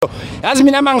yazi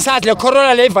mina mangisathi le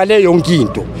corona le ivale yonke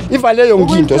into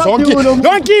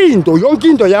yonke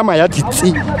into yama yathi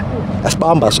tsi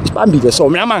asibambile so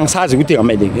mina mangisazi ukuthi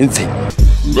ngamele ngenzeni.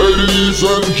 Ladies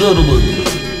and gentlemen,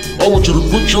 I want you to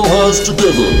put your hands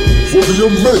together for the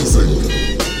amazing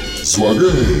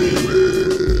Zwakele.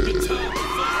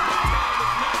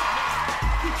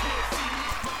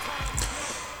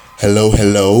 Hello.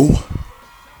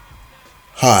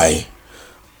 Hi.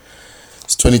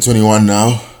 It's 2021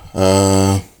 now.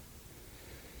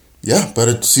 Yeah, but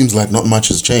it seems like not much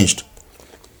has changed.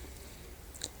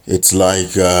 It's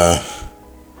like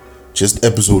just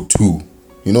episode 2.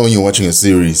 You know when you're watching a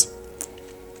series,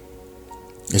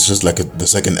 it's just like the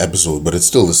second episode, but it's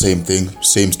still the same thing,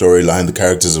 same storyline. The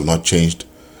characters have not changed.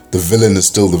 The villain is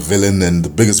still the villain, and the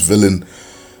biggest villain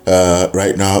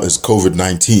right now is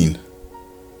COVID-19.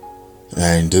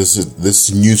 And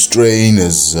this new strain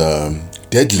is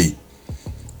deadly.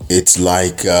 It's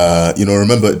like,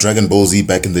 remember Dragon Ball Z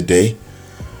back in the day?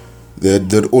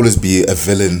 There'd always be a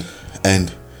villain,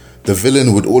 and the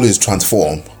villain would always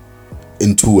transform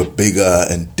into a bigger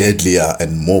and deadlier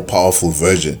and more powerful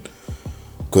version.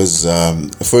 Because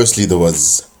firstly there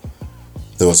was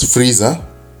Frieza,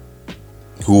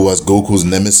 who was Goku's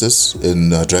nemesis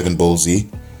in Dragon Ball Z.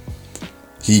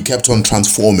 He kept on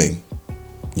transforming.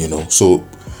 So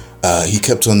he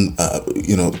kept on,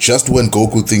 just when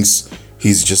Goku thinks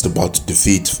he's just about to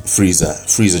defeat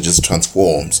Frieza just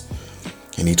transforms.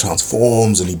 And he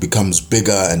transforms and he becomes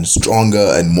bigger and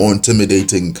stronger and more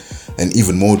intimidating and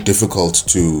even more difficult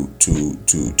to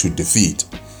defeat.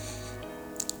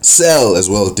 Cell as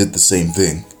well did the same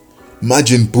thing.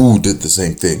 Majin Buu did the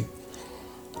same thing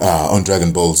on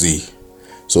Dragon Ball Z.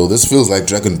 So this feels like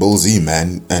Dragon Ball Z,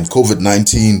 man. And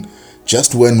COVID-19,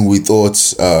 just when we thought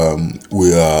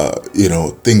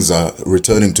things are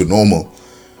returning to normal,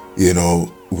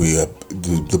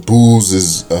 the booze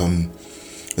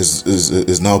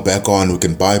is now back on. We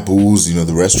can buy booze.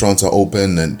 The restaurants are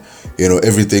open, and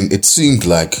everything. It seemed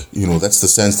like that's the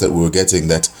sense that we were getting,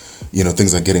 that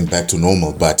things are getting back to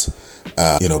normal. But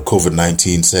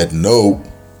COVID-19 said no,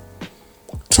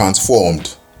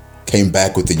 transformed, came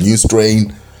back with a new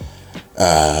strain.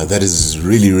 That is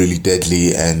really, really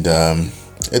deadly, and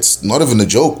it's not even a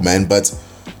joke, man. But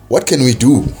what can we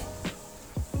do?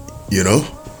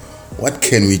 What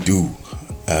can we do?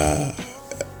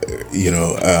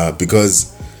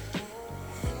 Because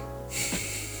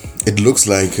it looks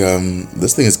like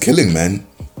this thing is killing, man,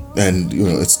 and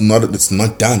it's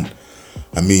not done.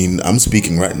 I mean, I'm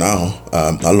speaking right now.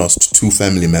 I lost 2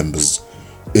 family members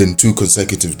in 2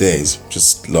 consecutive days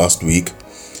just last week.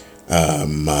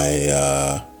 My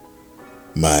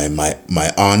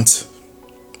aunt,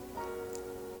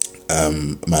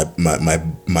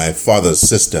 my father's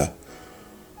sister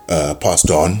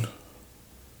passed on.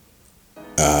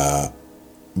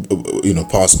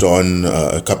 Passed on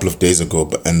a couple of days ago,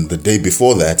 and the day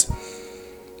before that,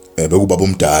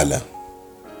 Babum Dala,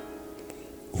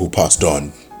 who passed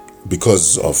on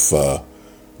because of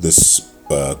this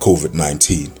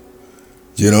COVID-19.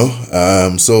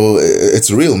 So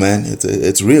it's real, man.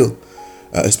 It's real,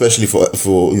 especially for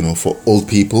old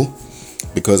people,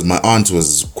 because my aunt she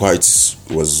was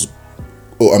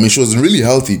really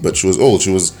healthy, but she was old.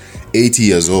 She was 80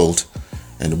 years old,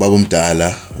 and Babum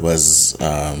Dala was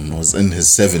in his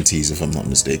 70s, if I'm not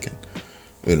mistaken.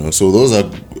 So those are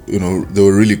they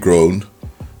were really grown,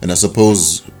 and I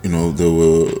suppose they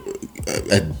were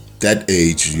at that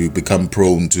age you become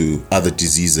prone to other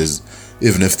diseases,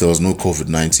 even if there was no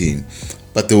COVID-19.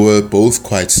 But they were both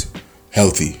quite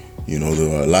healthy. They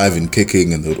were alive and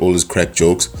kicking, and they would always crack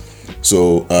jokes.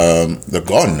 So they're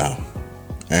gone now.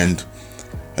 And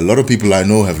a lot of people I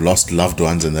know have lost loved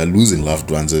ones, and they're losing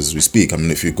loved ones as we speak. I mean,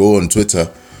 if you go on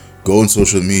Twitter, go on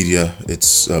social media,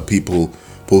 it's people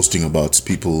posting about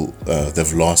people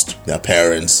they've lost their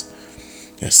parents,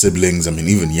 their siblings. I mean,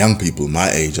 even young people my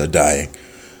age are dying.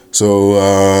 So,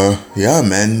 yeah,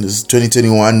 man, this is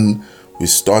 2021. We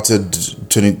started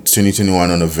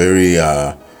 2021 on a very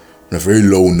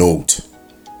low note,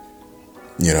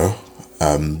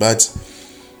 but,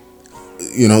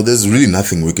 there's really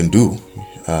nothing we can do.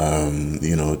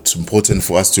 It's important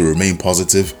for us to remain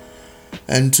positive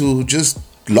and to just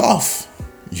laugh,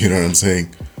 you know what I'm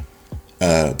saying?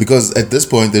 Because at this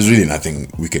point, there's really nothing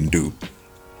we can do.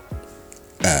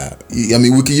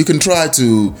 You can try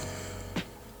to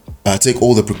take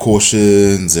all the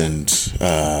precautions and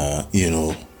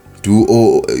do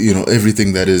all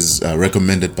everything that is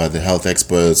recommended by the health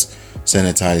experts: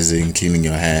 sanitizing, cleaning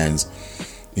your hands,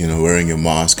 wearing your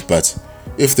mask. But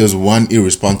if there's one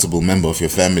irresponsible member of your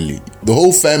family, the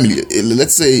whole family,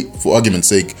 let's say for argument's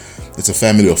sake, it's a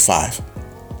family of 5.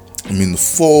 I mean,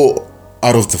 4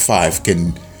 out of the 5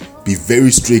 can be very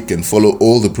strict and follow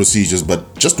all the procedures,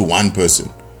 but just one person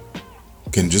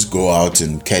can just go out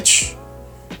and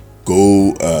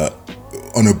go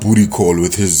on a booty call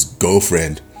with his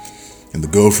girlfriend, and the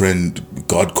girlfriend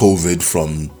got COVID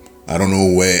from I don't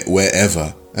know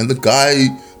wherever, and the guy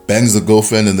bangs the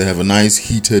girlfriend and they have a nice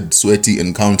heated, sweaty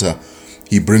encounter.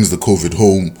 He brings the COVID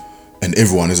home and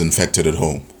everyone is infected at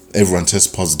home. Everyone tests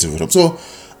positive at home. So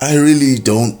I really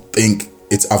don't think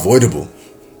it's avoidable.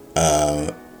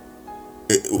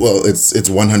 It's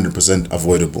 100%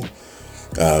 avoidable.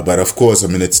 But of course, I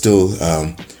mean, it's still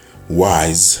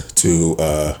wise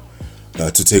to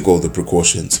take all the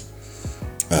precautions.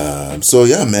 So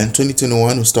yeah, man,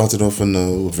 2021 we started off on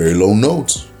a very low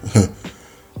note.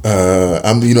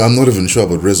 I'm not even sure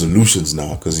about resolutions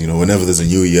now, because whenever there's a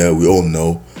new year, we all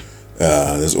know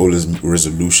there's always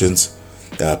resolutions.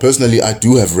 Personally, I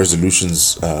do have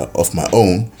resolutions of my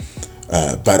own,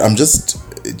 but I'm just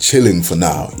chilling for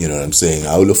now. You know what I'm saying?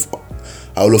 I will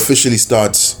officially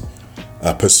start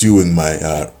pursuing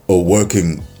or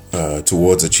working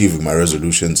towards achieving my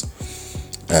resolutions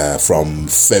from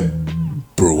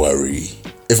February,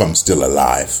 if I'm still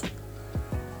alive.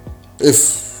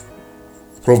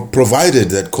 Provided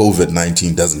that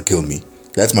COVID-19 doesn't kill me.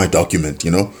 That's my document,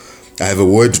 I have a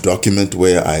Word document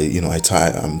where I've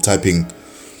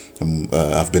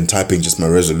been typing just my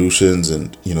resolutions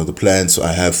and, the plans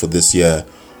I have for this year,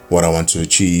 what I want to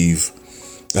achieve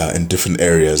in different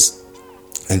areas.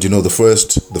 And, the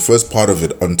first part of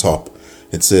it on top,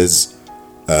 it says,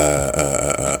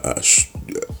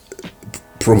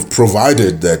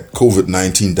 provided that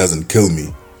COVID-19 doesn't kill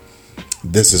me,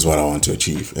 this is what I want to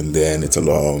achieve. And then it's a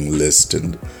long list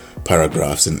and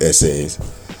paragraphs and essays.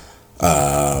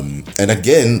 And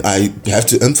again, I have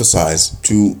to emphasize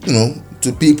to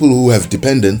people who have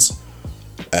dependents,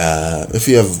 if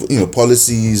you have,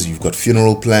 policies, you've got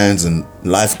funeral plans and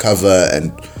life cover,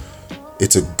 and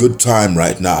it's a good time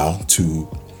right now to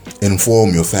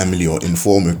inform your family or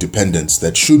inform your dependents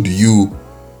that should you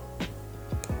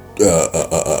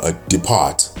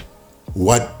depart,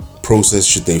 what process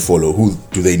should they follow? Who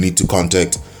do they need to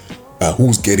contact?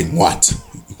 Who's getting what?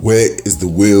 Where is the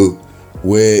will?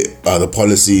 Where are the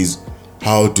policies?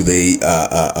 How do they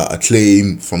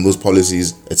claim from those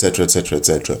policies, etc., etc.,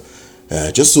 etc.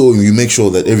 Just so you make sure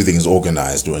that everything is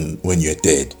organized when you're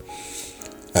dead,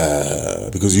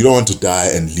 because you don't want to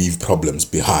die and leave problems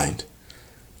behind.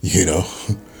 You don't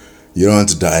want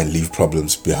to die and leave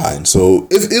problems behind. So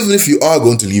even if you are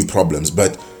going to leave problems,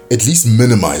 but at least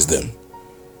minimize them.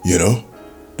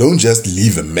 Don't just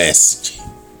leave a mess.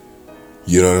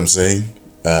 You know what I'm saying?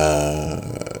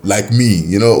 Like me,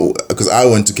 because I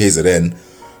went to KZN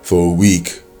for a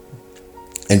week,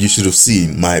 and you should have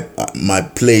seen my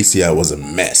place here was a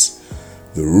mess.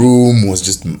 The room was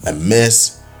just a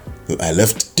mess. I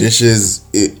left dishes.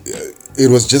 It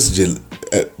was just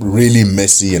really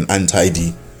messy and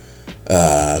untidy.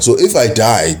 So if I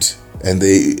died and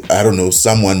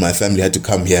someone, my family had to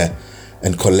come here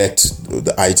and collect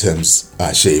the items,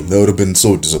 shame. They would have been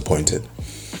so disappointed.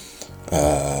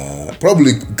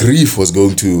 Probably grief was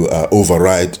going to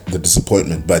override the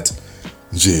disappointment, but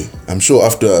I'm sure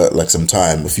after some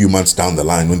time, a few months down the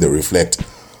line, when they reflect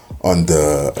on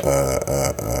the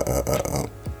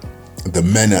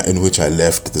manner in which I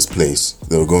left this place,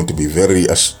 they were going to be very,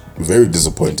 very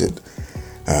disappointed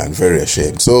and very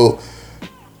ashamed. So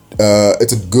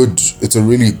it's a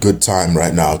really good time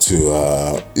right now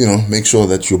to make sure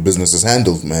that your business is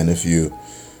handled, man. If you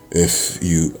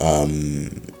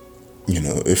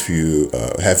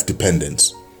have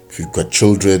dependents, if you've got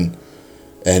children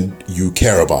and you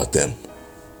care about them,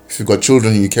 if you've got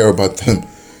children and you care about them,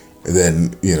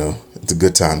 then it's a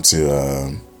good time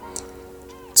to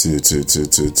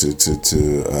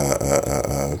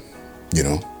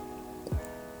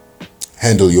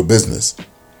handle your business.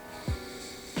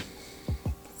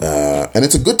 And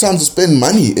it's a good time to spend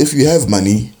money. If you have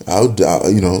money, I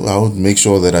would make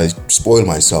sure that I spoil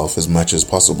myself as much as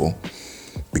possible,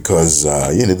 because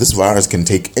this virus can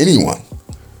take anyone.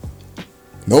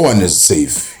 No one is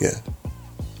safe. Yeah,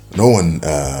 no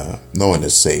one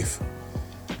is safe.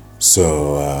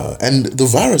 So and the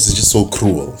virus is just so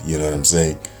cruel. You know what I'm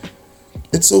saying?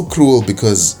 It's so cruel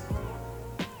because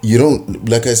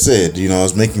like I said, I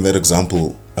was making that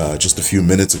example just a few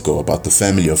minutes ago about the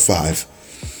family of 5.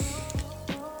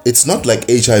 It's not like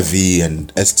HIV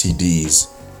and STDs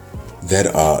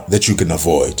that you can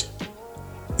avoid.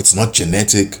 It's not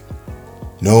genetic.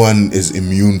 No one is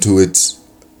immune to it.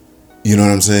 You know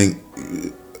what I'm saying?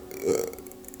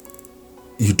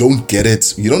 you don't get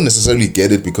it. You don't necessarily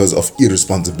get it because of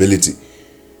irresponsibility.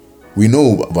 We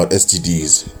know about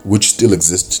STDs, which still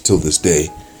exist till this day.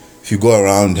 If you go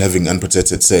around having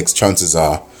unprotected sex, chances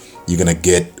are you're gonna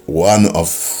get one of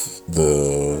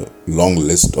the long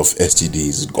list of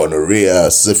STDs: gonorrhea,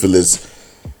 syphilis,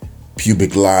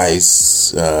 pubic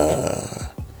lice,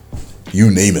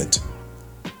 you name it,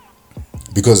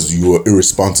 because you were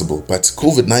irresponsible. But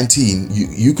COVID-19,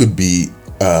 you could be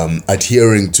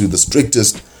adhering to the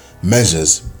strictest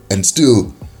measures, and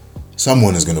still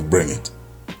someone is going to bring it.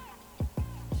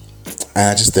 And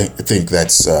I just think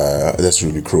that's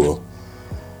really cruel.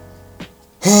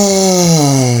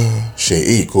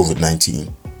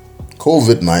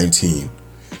 COVID-19.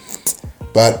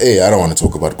 But hey, I don't want to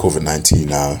talk about COVID-19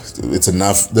 now. It's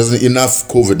enough. There's enough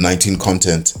COVID-19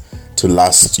 content to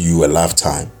last you a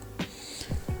lifetime.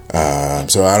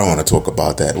 So I don't want to talk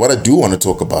about that. What I do want to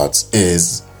talk about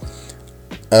is,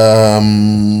 I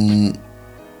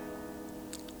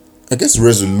guess,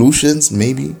 resolutions,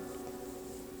 maybe.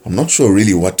 I'm not sure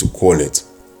really what to call it.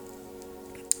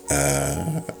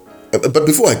 But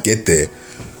before I get there,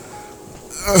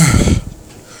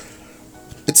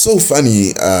 it's so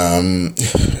funny.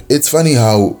 It's funny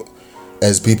how,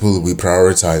 as people, we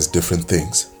prioritize different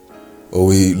things, or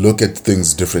we look at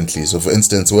things differently. So, for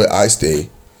instance, where I stay,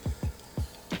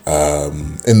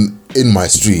 in my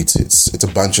street, it's a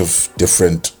bunch of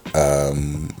different,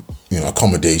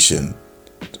 accommodation.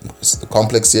 It's the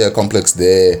complex here, complex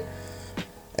there,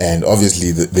 and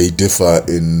obviously they differ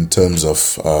in terms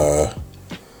of,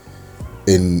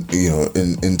 in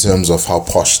terms of how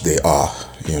posh they are.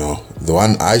 The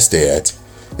one I stay at,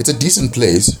 it's a decent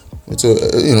place. It's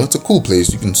a cool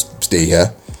place. You can stay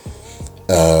here.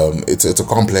 It's a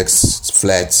complex. It's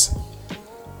flats.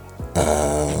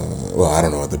 Well, I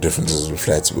don't know what the difference is with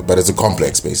flats, but it's a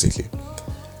complex basically.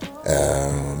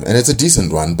 And it's a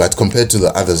decent one, but compared to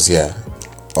the others here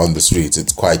on the streets,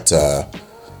 it's quite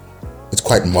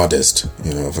modest,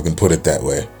 if I can put it that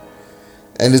way.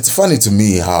 And it's funny to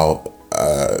me how,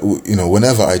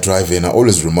 whenever I drive in, I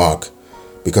always remark,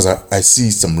 because I see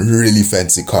some really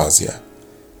fancy cars here.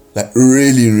 Like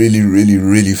really, really, really,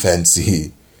 really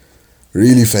fancy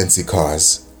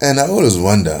cars. And I always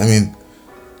wonder,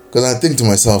 because I think to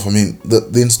myself,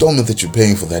 the installment that you're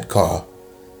paying for that car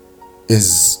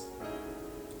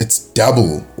it's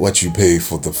double what you pay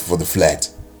for the flat.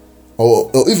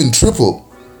 Or even triple,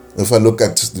 if I look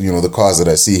at, the cars that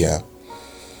I see here.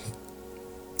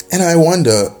 And I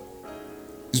wonder,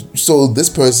 so this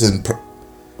person,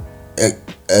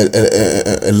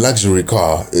 a luxury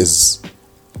car is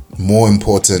more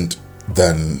important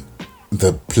than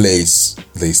the place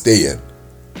they stay in.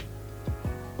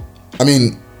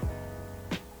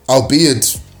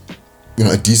 Albeit,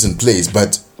 a decent place,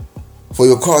 but for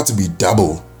your car to be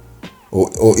double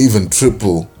or even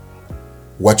triple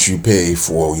what you pay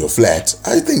for your flat,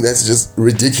 I think that's just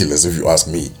ridiculous, if you ask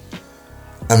me.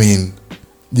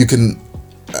 You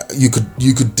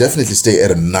could definitely stay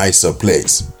at a nicer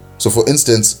place. So, for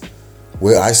instance,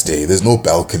 where I stay, there's no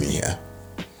balcony here,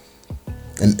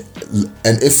 and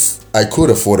if I could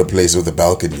afford a place with a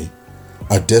balcony,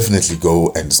 I'd definitely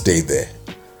go and stay there,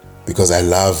 because I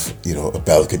love, a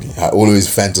balcony. I always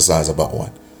fantasize about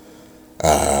one.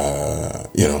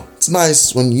 It's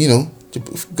nice when,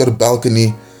 you've got a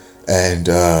balcony and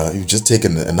you've just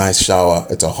taken a nice shower.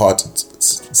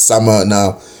 It's summer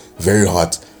now, very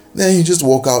hot. Then you just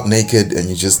walk out naked and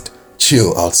you just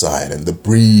chill outside, and the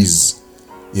breeze,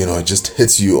 it just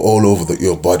hits you all over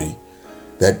your body.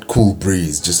 That cool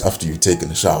breeze just after you've taken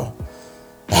a shower.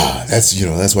 That's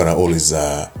what I always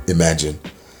imagine.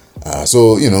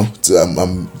 So it's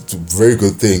a very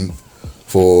good thing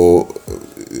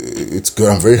it's good.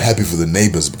 I'm very happy for the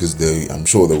neighbors, because I'm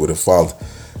sure they would have filed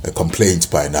a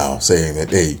complaint by now saying that,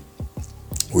 hey,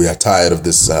 we are tired of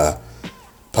this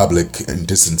public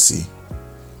indecency,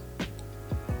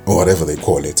 or whatever they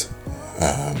call it.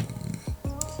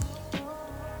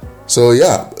 So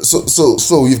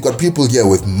you've got people here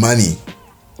with money,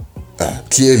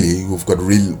 clearly, who've got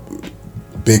real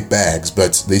big bags,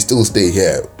 but they still stay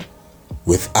here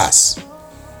with us.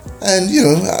 And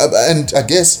and I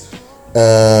guess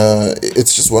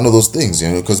it's just one of those things,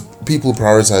 because people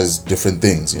prioritize different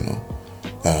things,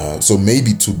 so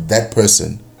maybe to that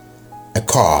person, a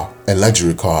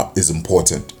luxury car is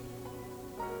important,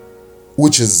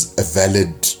 which is a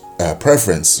valid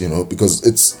preference, because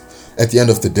it's, at the end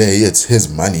of the day, it's his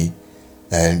money,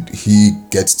 and he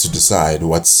gets to decide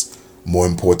what's more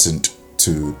important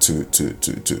to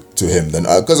him than,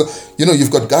 because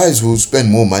you've got guys who spend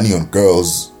more money on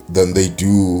girls than they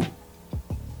do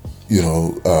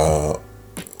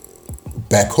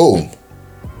back home,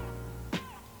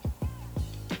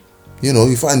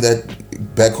 You find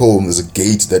that back home there's a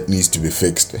gate that needs to be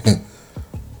fixed.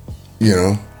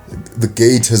 The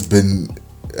gate has been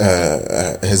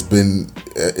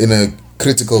in a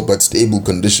critical but stable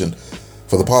condition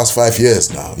for the past 5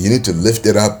 years now. You need to lift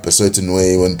it up a certain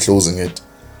way when closing it.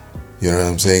 You know what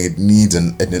I'm saying? It needs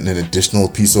an additional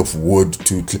piece of wood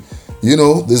to,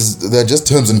 there are just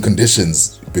terms and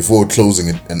conditions before closing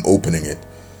it and opening it.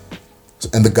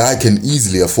 And the guy can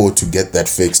easily afford to get that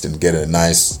fixed and get a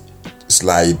nice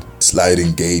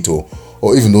sliding gate or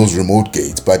even those remote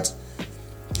gates. But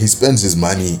he spends his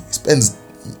money,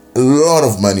 a lot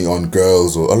of money on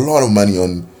girls or a lot of money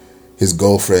on his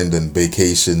girlfriend and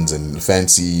vacations and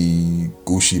fancy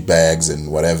Gucci bags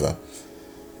and whatever.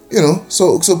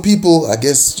 So people, I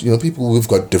guess, people, we've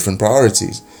got different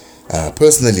priorities.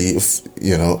 Personally, if,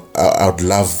 I would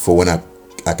love for when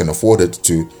I can afford it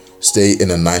to stay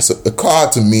in a car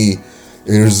to me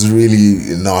is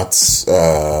really not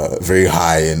very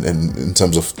high in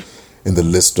terms of in the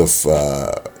list of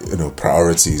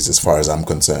priorities as far as I'm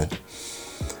concerned.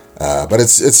 But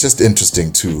it's just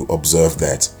interesting to observe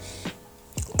that.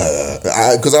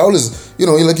 Because I always, you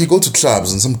go to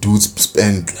clubs and some dudes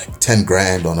spend like 10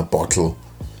 grand on a bottle,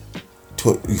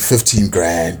 15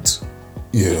 grand,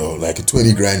 like a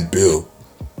 20 grand bill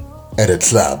at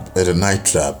a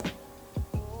nightclub.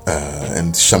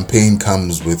 And champagne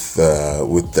comes with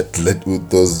that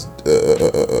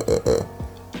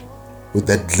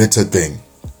glitter thing,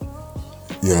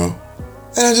 And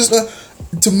I just,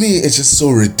 to me, it's just so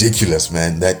ridiculous,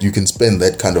 man, that you can spend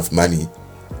that kind of money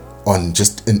on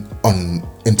on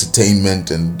entertainment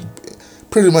and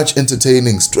pretty much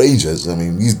entertaining strangers. I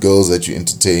mean, these girls that you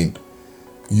entertain,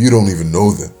 you don't even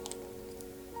know them,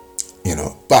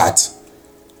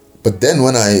 But then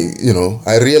when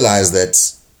I realized that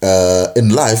in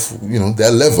life, there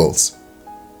are levels.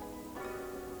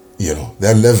 There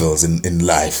are levels in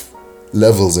life,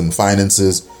 levels in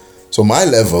finances. So my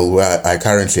level where I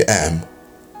currently am,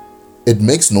 it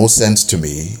makes no sense to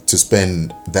me to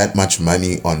spend that much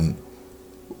money on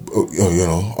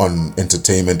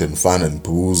entertainment and fun and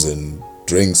booze and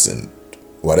drinks and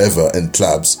whatever and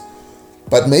clubs.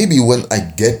 But maybe when I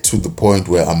get to the point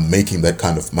where I'm making that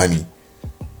kind of money,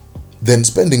 then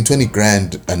spending 20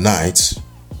 grand a night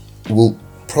will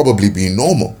probably be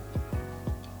normal.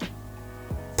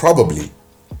 Probably.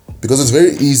 Because it's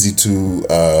very easy to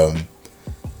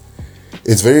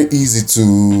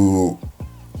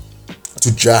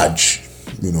judge,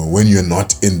 when you're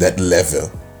not in that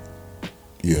level.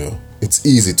 It's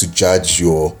easy to judge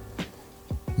your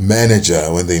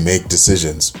manager when they make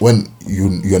decisions when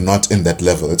you're not in that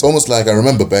level. It's almost like I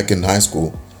remember back in high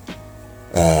school,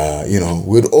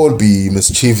 we'd all be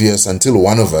mischievous until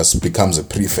one of us becomes a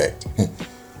prefect.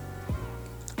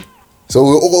 So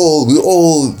we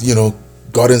all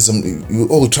got in we're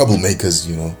all troublemakers,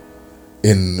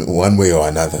 in one way or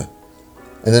another.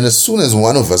 And then as soon as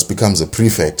one of us becomes a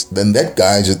prefect, then that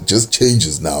guy just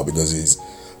changes now because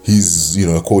he's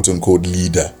a quote unquote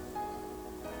leader,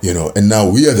 and now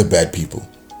we are the bad people.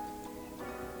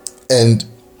 And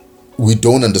we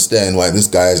don't understand why this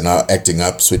guy is now acting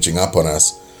up, switching up on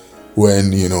us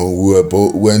when,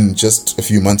 when just a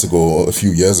few months ago or a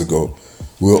few years ago,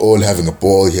 we were all having a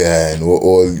ball here and we're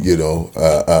all,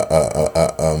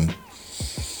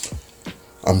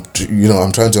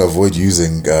 I'm trying to avoid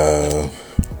using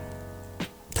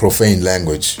profane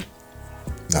language.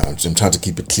 Now I'm trying to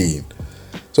keep it clean.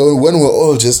 So when we're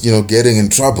all just, getting in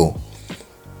trouble,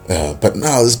 but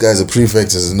now this guy's a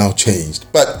prefect has now changed.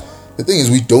 But the thing is,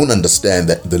 we don't understand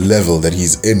that the level that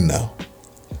he's in now,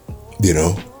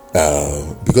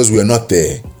 because we are not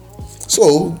there.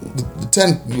 So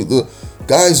the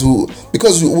guys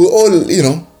because we're all,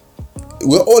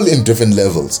 we're all in different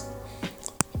levels.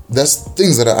 There's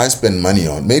things that I spend money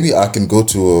on. Maybe I can go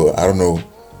to,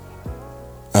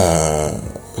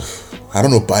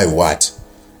 buy what.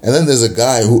 And then there's a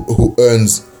guy who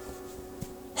earns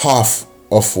half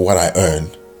of what I earn,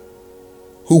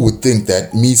 who would think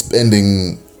that me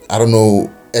spending,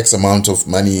 X amount of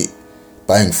money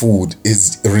buying food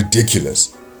is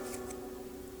ridiculous.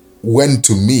 When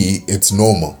to me, it's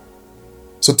normal.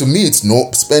 So to me, it's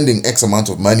spending X amount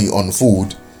of money on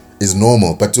food is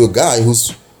normal. But to a guy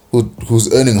who's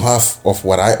earning half of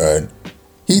what I earn,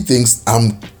 he thinks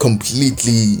I'm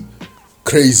completely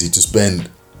crazy to spend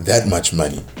that much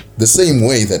money. The same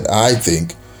way that I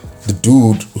think the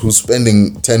dude who's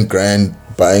spending 10 grand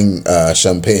buying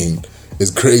champagne is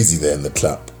crazy there in the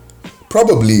club.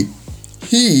 Probably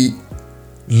he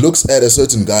looks at a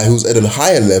certain guy who's at a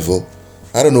higher level,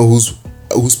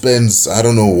 who spends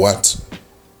what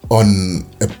on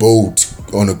a boat,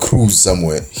 on a cruise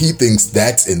somewhere. He thinks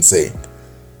that's insane.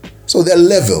 So there are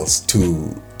levels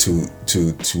to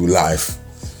life,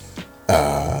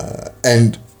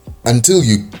 and until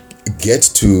you get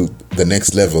to the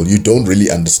next level, you don't really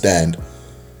understand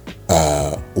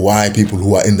why people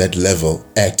who are in that level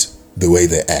act the way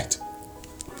they act.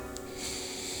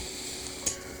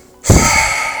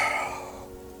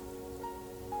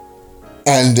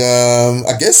 And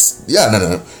I guess,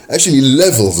 actually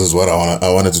levels is what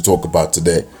I wanted to talk about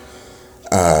today,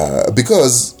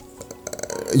 because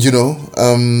we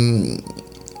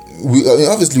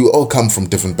obviously we all come from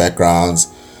different backgrounds,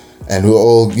 and we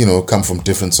all come from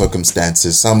different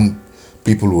circumstances. Some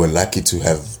people were lucky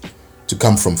to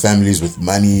come from families with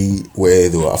money where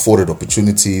they were afforded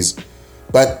opportunities,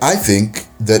 but I think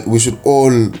that we should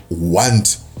all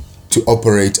want to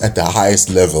operate at the highest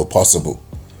level possible,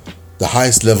 the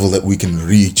highest level that we can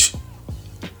reach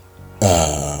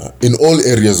in all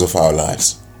areas of our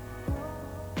lives.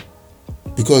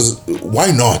 Because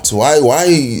why not?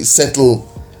 Why settle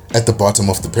at the bottom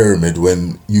of the pyramid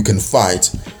when you can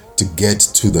fight to get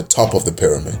to the top of the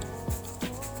pyramid?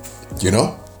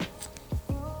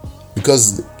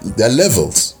 Because there are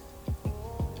levels,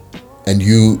 and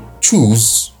you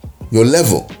choose your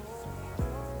level.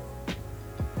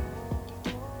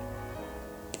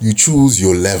 You choose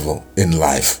your level in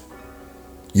life.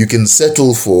 You can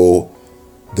settle for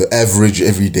the average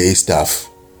everyday stuff,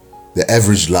 the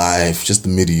average life, just the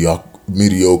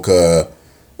mediocre,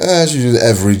 the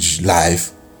average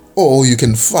life, or you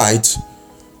can fight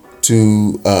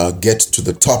to get to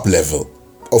the top level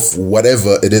of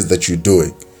whatever it is that you're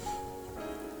doing.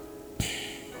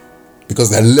 Because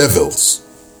there are levels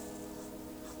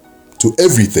to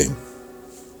everything.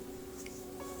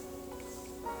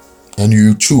 And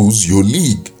you choose your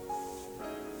league.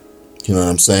 You know what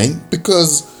I'm saying?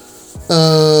 Because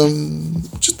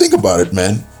just think about it,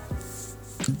 man.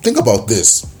 Think about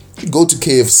this. You go to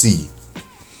KFC,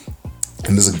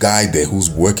 and there's a guy there who's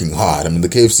working hard. I mean, the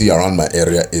KFC around my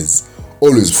area is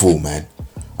always full, man.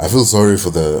 I feel sorry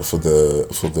for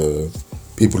the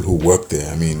people who work there.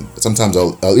 I mean, sometimes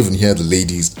I'll even hear the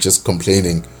ladies just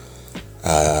complaining,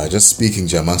 just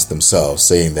speaking amongst themselves,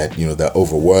 saying that they're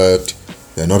overworked.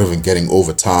 They're not even getting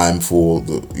overtime for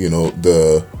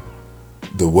the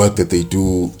work that they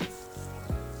do,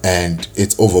 and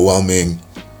it's overwhelming.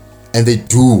 And they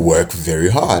do work very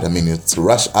hard. I mean, it's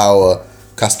rush hour.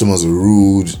 Customers are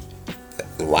rude.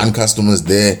 One customer is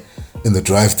there in the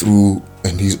drive-thru,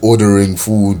 and he's ordering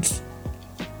food.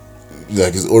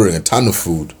 Like, he's ordering a ton of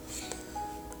food.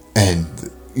 And,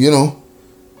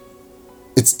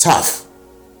 it's tough.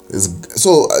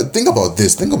 So think about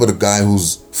this. Think about a guy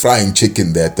who's frying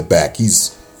chicken there at the back.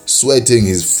 He's sweating.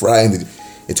 He's frying.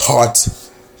 It's hot.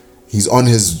 He's on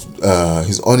his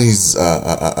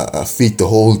feet the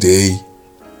whole day.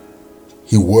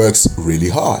 He works really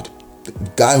hard.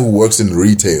 The guy who works in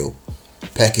retail,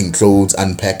 packing clothes,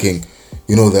 unpacking.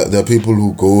 There are people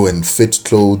who go and fit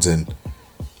clothes, and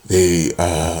they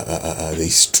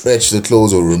stretch the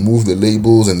clothes or remove the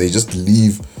labels, and they just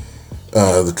leave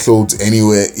the clothes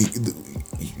anywhere.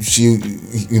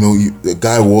 The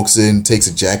guy walks in, takes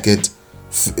a jacket,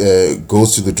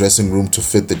 goes to the dressing room to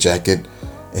fit the jacket,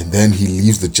 and then he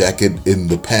leaves the jacket in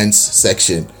the pants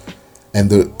section, and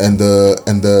the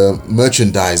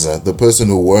merchandiser, the person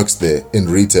who works there in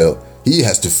retail, he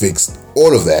has to fix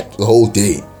all of that the whole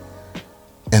day.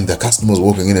 And the customers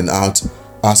walking in and out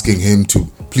asking him to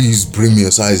please bring me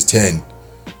a size 10.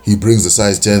 He brings the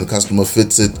size 10, the customer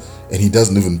fits it, and he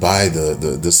doesn't even buy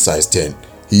the size 10.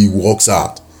 He walks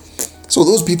out. So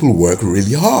those people work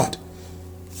really hard.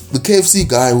 The KFC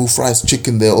guy who fries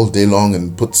chicken there all day long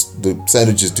and puts the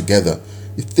sandwiches together,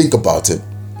 you think about it,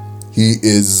 he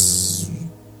is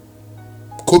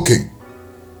cooking.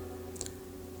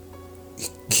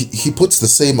 He puts the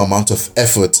same amount of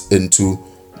effort into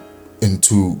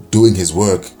doing his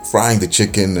work, frying the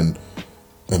chicken and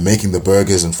making the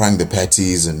burgers and frying the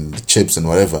patties and the chips and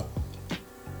whatever.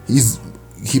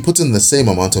 He puts in the same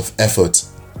amount of effort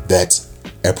that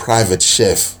a private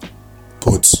chef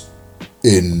puts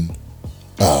in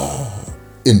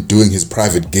doing his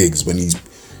private gigs when he's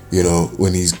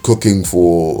cooking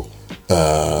for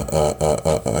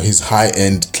his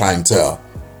high-end clientele.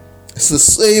 It's the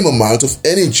same amount of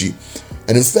energy.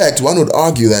 And in fact, one would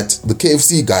argue that the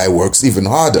KFC guy works even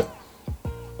harder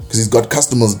because he's got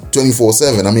customers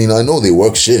 24/7. I mean, I know they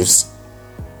work shifts,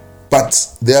 but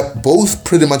they're both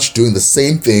pretty much doing the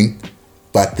same thing,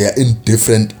 but they're in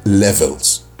different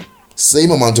levels.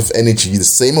 Same amount of energy, the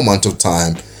same amount of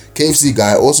time. KFC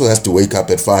guy also has to wake up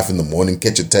at 5 in the morning,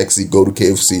 catch a taxi, go to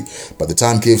KFC. By the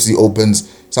time KFC opens,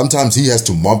 Sometimes he has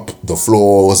to mop the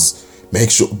floors,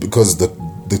 make sure, because the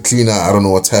cleaner, I don't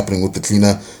know what's happening with the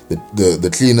cleaner. The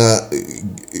cleaner,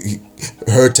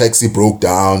 her taxi broke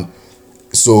down.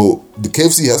 So the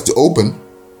KFC has to open.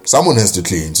 Someone has to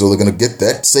clean. So they're going to get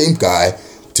that same guy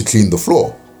to clean the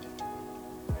floor.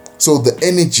 So the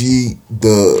energy,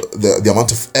 the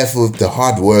amount of effort, the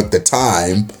hard work, the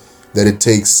time that it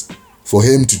takes for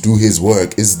him to do his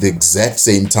work is the exact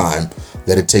same time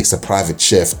that it takes a private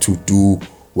chef to do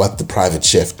what the private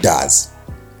chef does.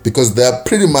 Because they're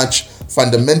pretty much,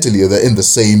 fundamentally, they're in the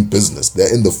same business.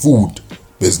 They're in the food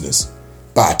business.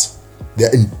 But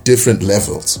they're in different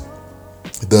levels.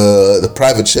 The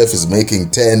private chef is making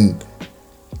 10,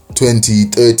 20,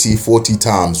 30, 40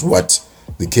 times what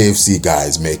the KFC guy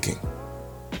is making.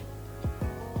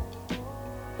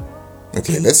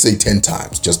 Okay, let's say 10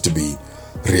 times just to be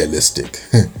realistic.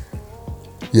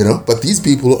 But these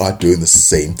people are doing the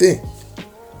same thing.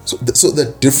 So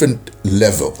they're different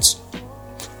levels.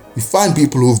 You find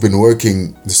people who've been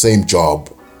working the same job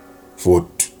for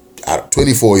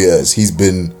 24 years. He's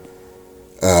been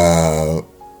a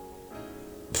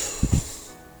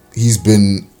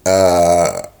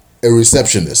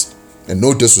receptionist, and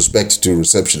no disrespect to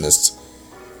receptionists,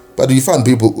 but you find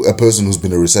a person who's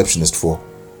been a receptionist or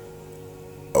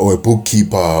a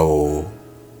bookkeeper, or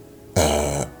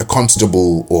a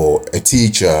constable, or a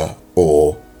teacher,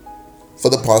 or for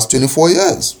the past 24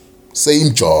 years,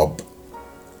 same job.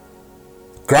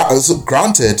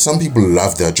 Granted, some people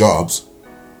love their jobs,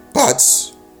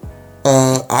 but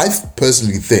I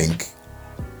personally think,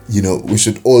 we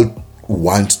should all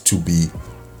want to be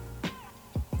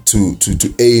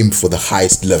to aim for the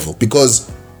highest level, because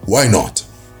why not?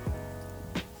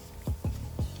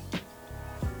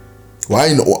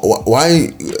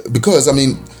 Why? Because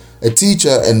a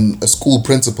teacher and a school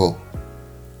principal,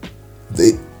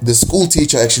 the school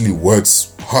teacher actually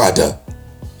works harder.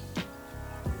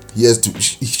 She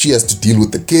has to deal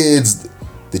with the kids,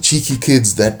 the cheeky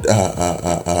kids that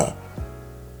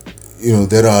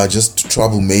that are just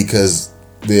troublemakers.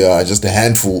 They are just a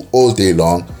handful all day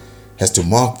long. Has to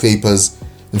mark papers.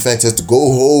 In fact, has to go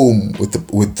home with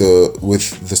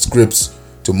the scripts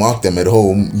to mark them at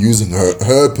home using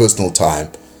her personal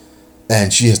time.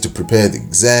 And she has to prepare the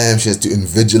exam. She has to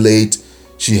invigilate.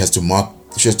 She has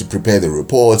to prepare the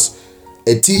reports.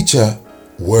 A teacher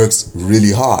works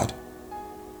really hard.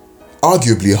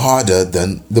 Arguably harder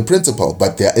than the principal,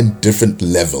 but they're in different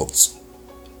levels.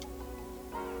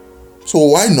 So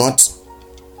why not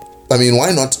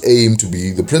aim to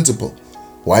be the principal?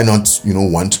 Why not,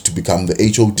 want to become the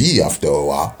HOD after a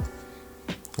while?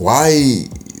 Why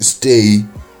stay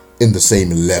in the same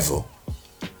level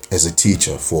as a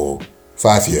teacher for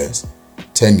 5 years,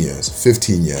 10 years,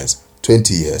 15 years,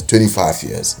 20 years, 25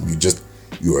 years?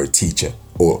 You are a teacher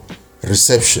or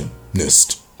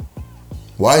receptionist.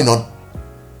 Why not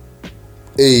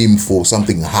aim for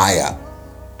something higher?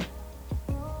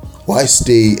 Why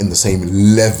stay in the same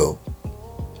level?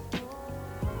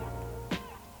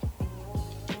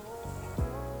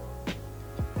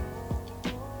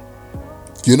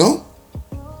 You know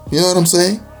what I'm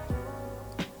saying?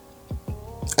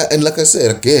 And like I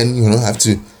said, again,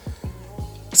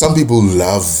 some people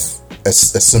love a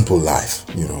simple life,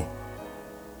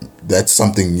 That's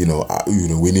something,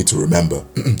 we need to remember.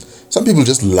 Some people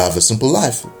just love a simple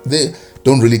life. They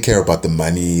don't really care about the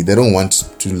money. They don't want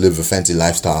to live a fancy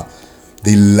lifestyle.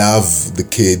 They love the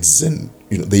kids, and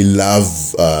they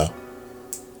love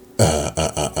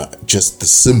just the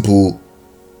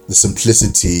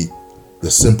simplicity, the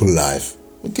simple life.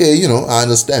 Okay, I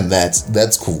understand that.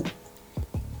 That's cool.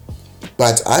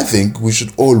 But I think we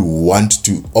should all want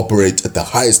to operate at the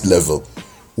highest level.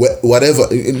 Whatever,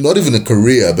 not even a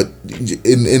career, but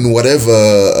in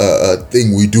whatever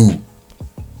thing we do.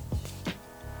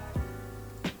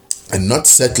 And not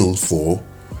settle for,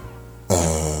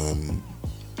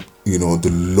 the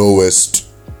lowest,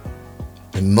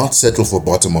 and not settle for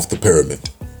bottom of the pyramid.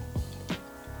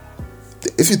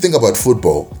 If you think about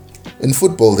football, in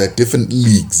football, there are different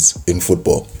leagues in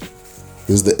football.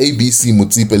 There's the ABC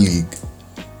Mutsipa League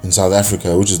in South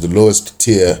Africa, which is the lowest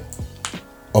tier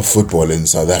of football in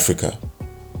South Africa.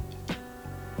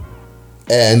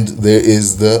 And there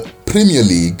is the Premier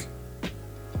League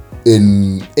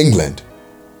in England,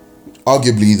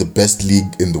 arguably the best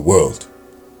league in the world.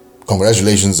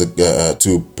 Congratulations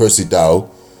to Percy Tau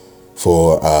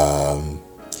for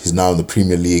he's now in the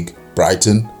Premier League,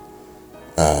 Brighton.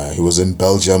 He was in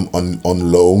Belgium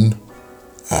on loan.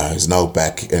 He's now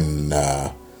back in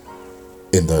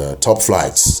the top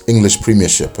flights, English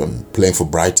Premiership, and playing for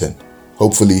Brighton.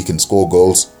 Hopefully he can score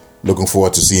goals. Looking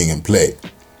forward to seeing him play.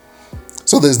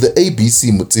 So there's the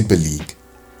ABC Motsepe League.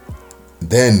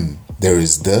 Then there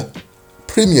is the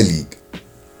Premier League.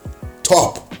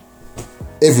 Top.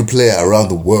 Every player around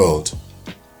the world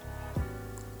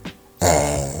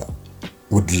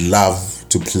would love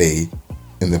to play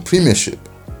in the Premiership,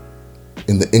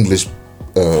 in the English,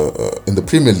 in the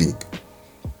Premier League,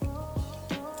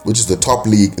 which is the top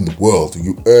league in the world.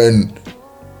 You earn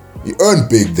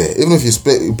big there, even if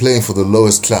you're playing for the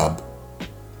lowest club.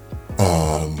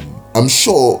 I'm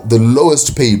sure the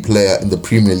lowest paid player in the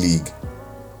Premier League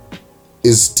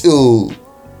is still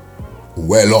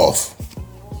well off.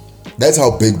 That's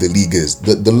how big the league is.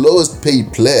 The lowest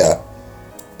paid player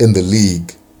in the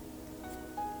league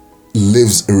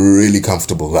lives a really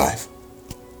comfortable life.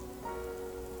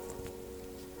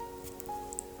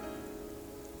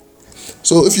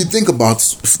 So if you think about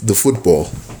the football,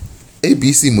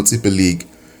 ABC Motsepe League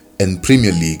and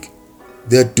Premier League,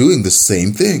 they're doing the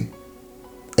same thing.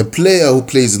 A player who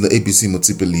plays in the ABC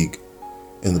Motsepe League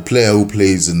and the player who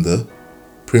plays in the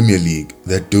Premier League,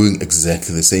 they're doing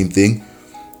exactly the same thing.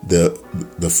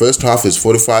 The first half is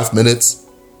 45 minutes.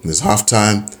 There's half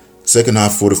time. Second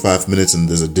half 45 minutes, and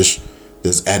there's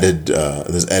added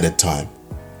time.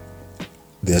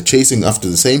 They are chasing after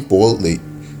the same ball. The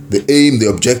aim, the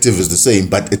objective is the same,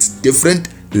 but it's different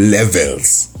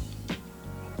levels.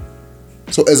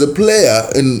 So as a player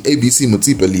in ABC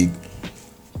Motsepe League,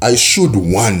 I should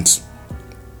want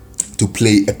to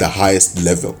play at the highest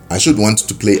level. I should want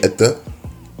to play at the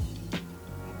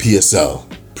PSL,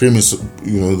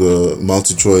 the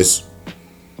multi-choice.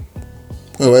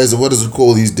 What is it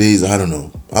called these days? I don't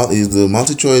know. Is the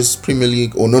multi-choice Premier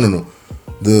League? Oh, no.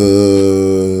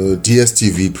 The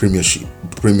DSTV Premier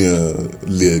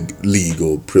League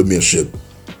or Premiership.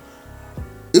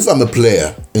 If I'm a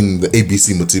player in the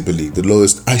ABC Motsepe League, the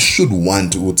lowest, I should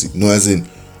want to, as in,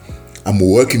 I'm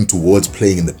working towards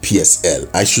playing in the PSL.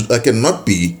 I cannot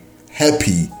be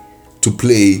happy to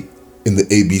play in the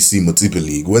ABC Motsepe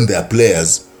League when there are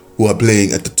players who are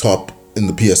playing at the top in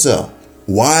the PSL.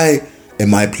 Why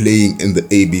am I playing in the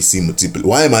ABC Motsepe League?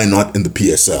 Why am I not in the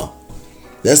PSL?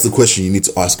 That's the question you need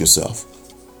to ask yourself.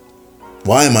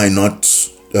 Why am I not,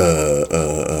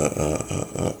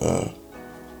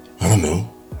 I don't know.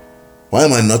 Why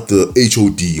am I not the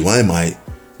HOD?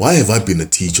 Why have I been a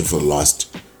teacher for the last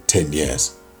 10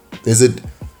 years? If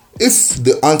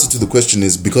the answer to the question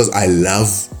is because I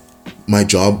love my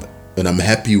job and I'm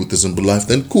happy with the simple life,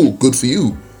 then cool, good for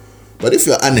you. But if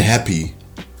you're unhappy,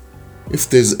 if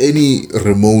there's any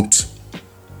remote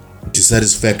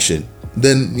dissatisfaction,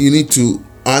 then you need to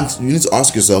ask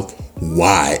yourself,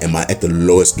 why am I at the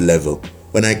lowest level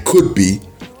when I could be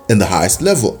in the highest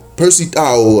level? Percy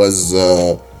Tau was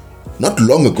not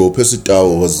long ago. Percy Tau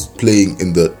was playing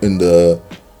in the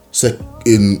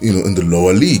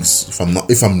lower leagues.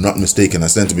 If I'm not mistaken, I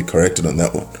stand to be corrected on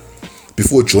that one.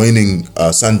 Before joining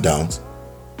Sundowns,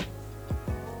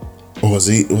 or was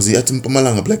he at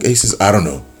Mpumalanga Black Aces? I don't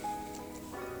know.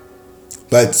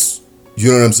 But you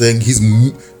know what I'm saying? He's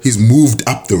moved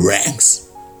up the ranks.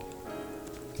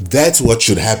 That's what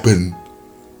should happen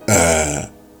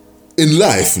in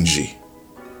life, Nji.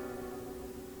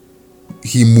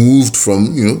 He moved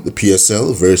from, the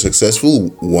PSL, very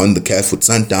successful, won the CAF with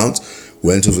Sundowns,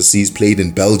 went overseas, played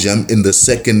in Belgium in the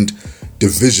second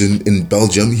division in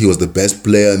Belgium. He was the best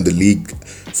player in the league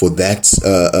for that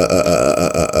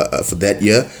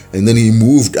year, and then he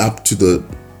moved up to the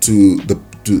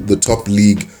top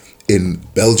league in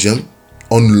Belgium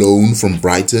on loan from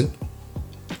Brighton.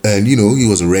 And he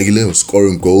was a regular, was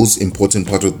scoring goals, important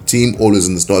part of the team, always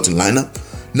in the starting lineup.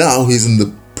 Now he's in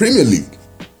the Premier League.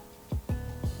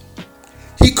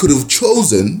 He could have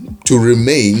chosen to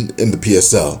remain in the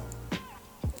PSL.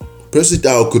 Percy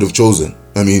Tau could have chosen.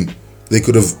 I mean, they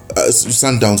could have.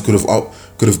 Sundowns could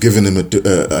have given him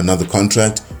another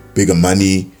contract, bigger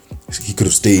money. He could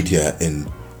have stayed here in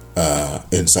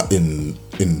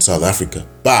South Africa.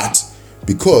 But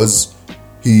because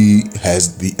he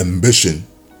has the ambition,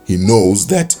 he knows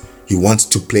that he wants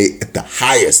to play at the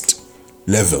highest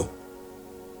level.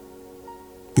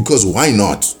 Because why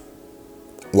not?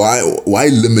 Why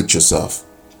limit yourself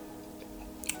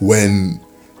when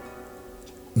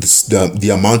the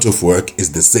amount of work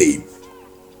is the same?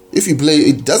 If you play,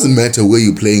 it doesn't matter where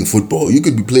you're playing football. You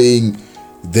could be playing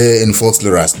there in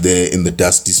Volkslerast, there in the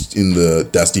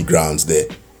dusty grounds there.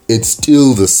 It's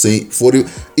still the same.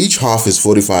 Each half is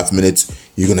 45 minutes.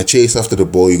 You're gonna chase after the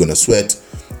ball. You're gonna sweat.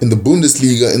 In the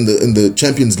Bundesliga, in the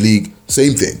Champions League,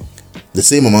 same thing. The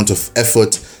same amount of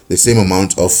effort, the same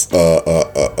amount of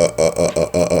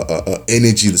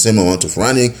energy, the same amount of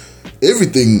running.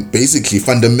 Everything, basically,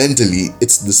 fundamentally,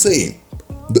 it's the same.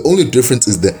 The only difference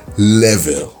is the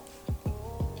level.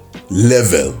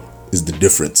 Level is the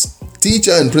difference.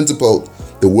 Teacher and principal,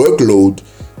 the workload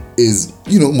is,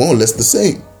 more or less the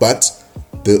same. But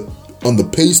on the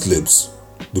pay slips,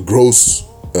 the gross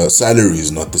salary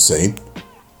is not the same.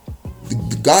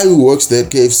 The guy who works there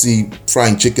at KFC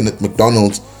frying chicken at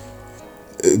McDonald's,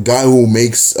 a guy who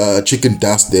makes chicken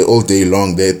dust there all day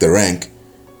long there at the rank,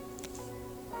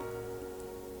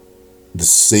 the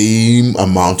same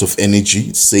amount of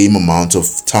energy, same amount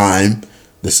of time,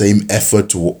 the same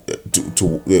effort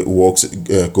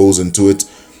goes into it.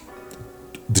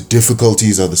 The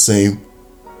difficulties are the same.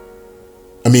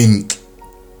 I mean,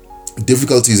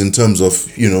 difficulties in terms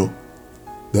of, there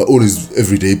are always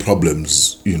everyday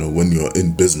problems, when you're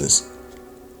in business.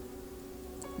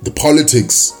 The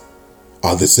politics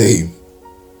are the same.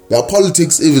 There are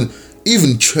politics,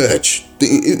 even church.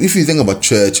 If you think about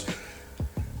church,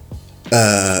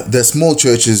 there are small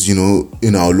churches,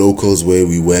 in our locals where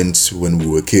we went when we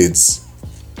were kids.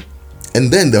 And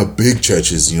then there are big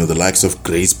churches, the likes of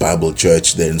Grace Bible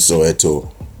Church there in Soweto.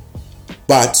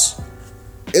 But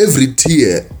every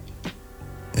tier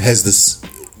has this,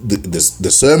 the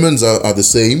sermons are the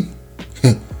same.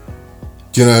 Do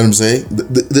you know what I'm saying?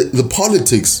 The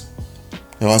politics,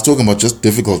 I was talking about just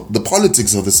difficult, the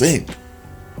politics are the same.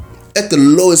 At the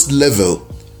lowest level,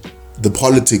 the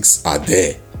politics are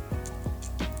there.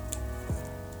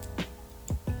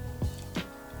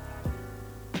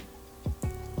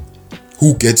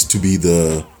 Who gets to be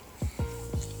the,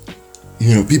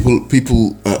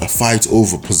 people fight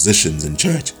over positions in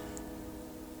church.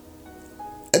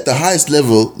 At the highest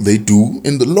level, they do.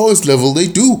 In the lowest level, they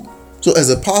do. So as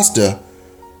a pastor,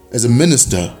 as a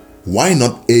minister, why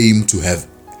not aim to have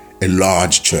a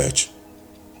large church?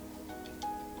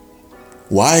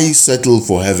 Why settle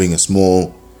for having a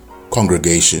small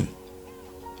congregation?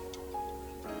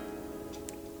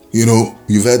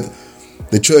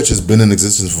 The church has been in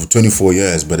existence for 24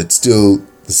 years, but it's still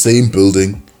the same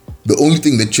building. The only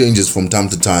thing that changes from time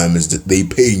to time is that they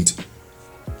paint.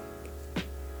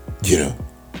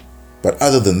 But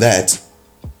other than that,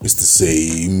 it's the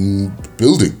same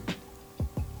building.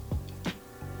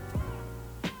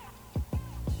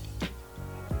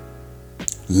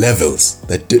 Levels.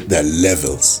 They're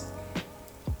levels.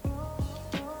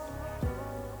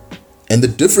 And the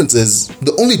difference is,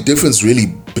 the only difference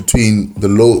really between the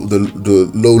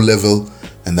low level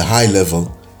and the high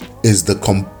level is the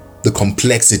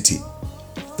complexity.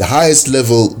 The highest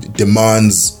level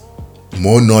demands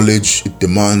more knowledge. It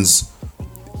demands,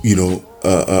 you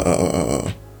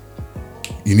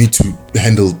need to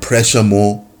handle pressure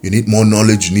more. You need more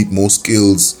knowledge. You need more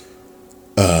skills.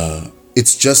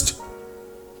 It's just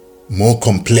more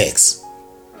complex.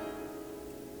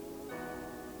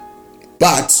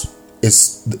 But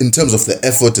it's in terms of the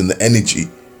effort and the energy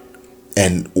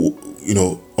and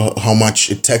how much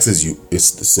it taxes you,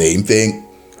 it's the same thing.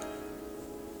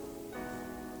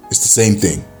 It's the same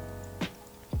thing.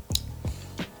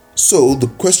 So the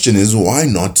question is, why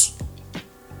not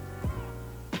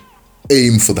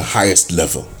aim for the highest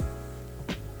level?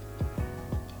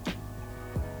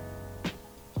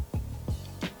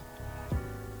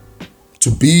 To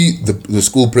be the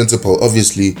school principal,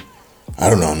 obviously, I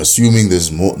don't know, I'm assuming there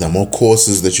are more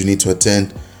courses that you need to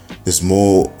attend. There's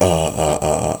more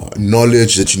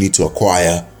knowledge that you need to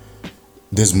acquire.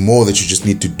 There's more that you just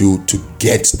need to do to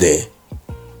get there.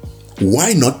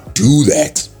 Why not do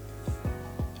that?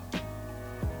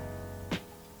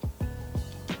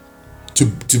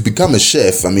 To become a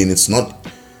chef, it's not,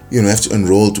 you have to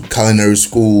enroll to culinary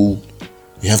school.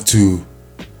 You have to,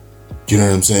 you know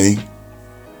what I'm saying?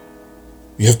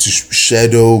 You have to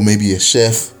shadow maybe a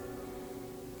chef.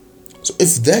 So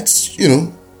if that's,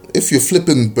 if you're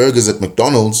flipping burgers at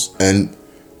McDonald's and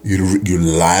you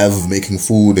love making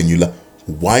food and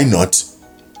why not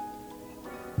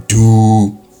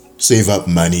save up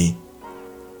money?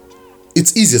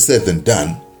 It's easier said than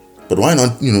done, but why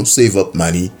not, save up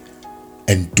money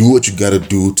and do what you gotta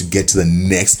do to get to the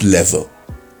next level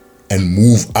and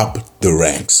move up the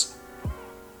ranks?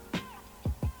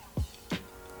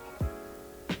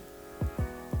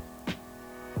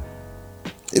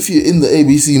 If you're in the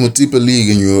ABC Matipa League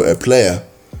and you're a player,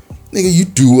 nigga, you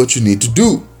do what you need to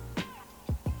do.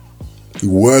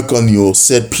 You work on your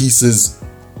set pieces.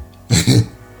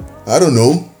 I don't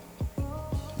know.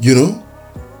 You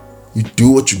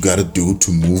do what you gotta do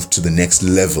to move to the next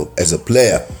level as a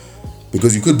player.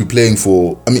 Because you could be playing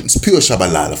for, it's Pure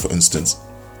Shabalala, for instance.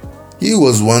 He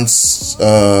was once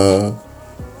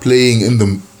playing in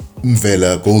the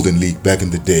Mvela Golden League back in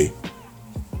the day.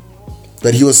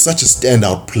 But he was such a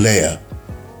standout player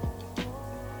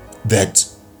that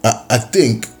I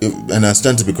think, and I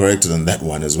stand to be corrected on that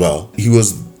one as well, he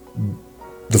was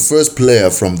the first player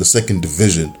from the second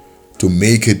division to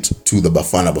make it to the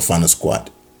Bafana squad.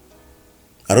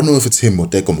 I don't know if it's him or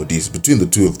Teko Modise, between the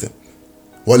two of them,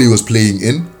 while he was playing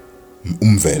in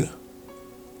Umvela.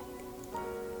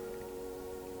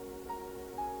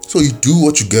 So you do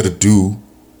what you gotta do.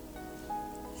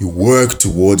 You work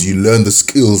towards, you learn the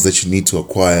skills that you need to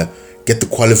acquire, get the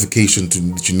qualification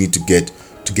that you need to get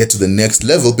to the next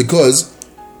level, because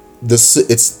it's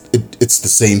the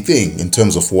same thing in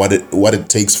terms of what it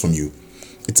takes from you.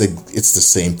 It's the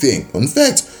same thing. In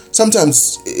fact,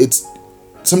 sometimes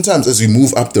as we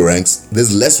move up the ranks,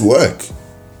 there's less work.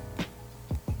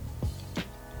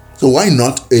 So why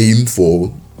not aim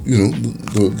for,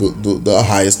 the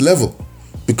highest level?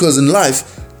 Because in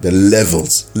life, there are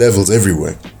levels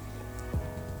everywhere.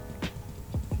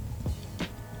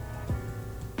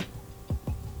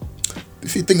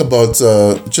 If you think about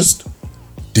just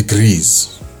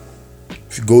degrees,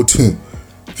 if you go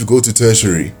to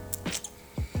tertiary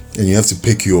and you have to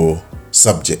pick your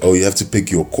subject, or you have to pick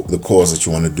the course that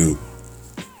you want to do,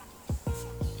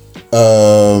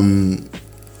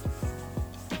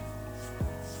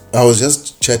 I was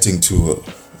just chatting to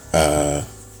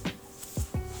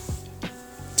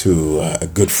a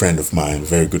good friend of mine,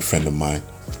 very good friend of mine,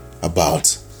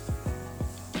 about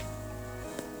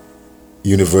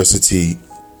university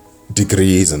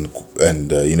degrees and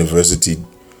university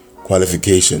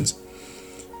qualifications.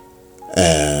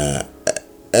 And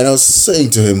I was saying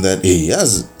to him that he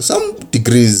has some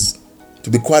degrees, to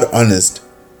be quite honest.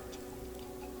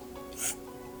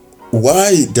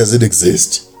 Why does it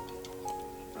exist,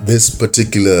 this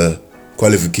particular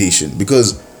qualification?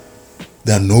 Because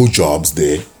there are no jobs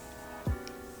there.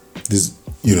 There's,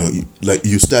 like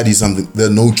you study something, there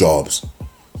are no jobs.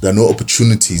 There are no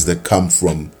opportunities that come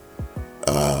from,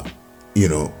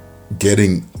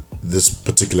 getting this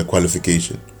particular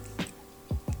qualification.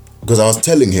 Because I was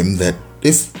telling him that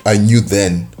if I knew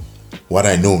then what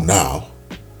I know now,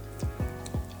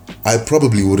 I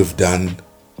probably would have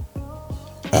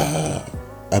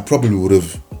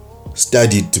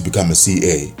studied to become a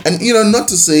CA. And, not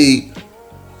to say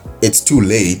it's too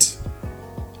late.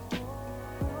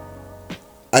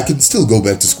 I can still go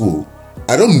back to school.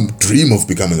 I don't dream of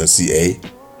becoming a CA.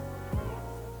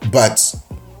 But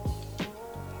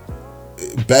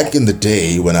back in the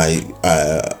day when I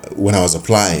was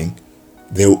applying,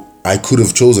 I could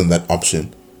have chosen that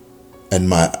option, and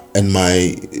my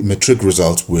matric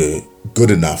results were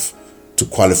good enough to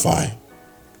qualify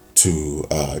to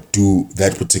do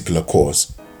that particular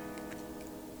course.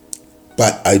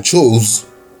 But I chose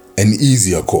an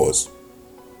easier course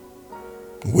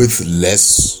with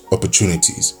less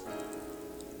opportunities,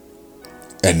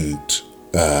 and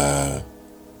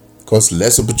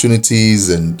less opportunities,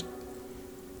 and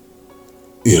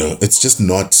it's just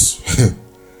not.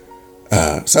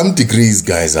 Some degrees,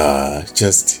 guys, are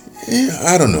just,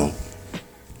 I don't know.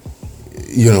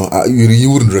 You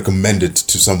wouldn't recommend it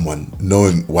to someone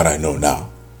knowing what I know now.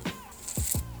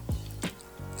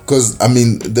 Because,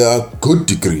 there are good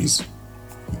degrees.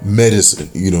 Medicine,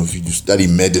 if you study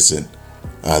medicine,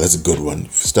 that's a good one.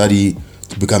 If you study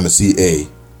to become a CA,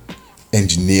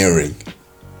 engineering,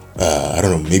 I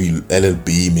don't know, maybe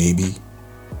LLB, maybe.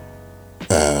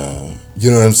 You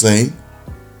know what I'm saying?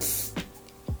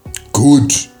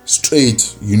 Good,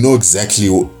 straight, you know exactly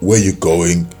where you're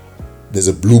going. There's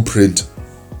a blueprint.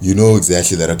 You know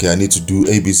exactly that, okay, I need to do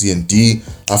A, B, C, and D.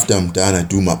 After I'm done, I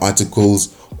do my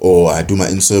articles, or I do my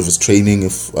in-service training,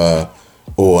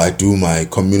 or I do my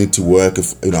community work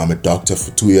if I'm a doctor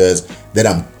for 2 years. Then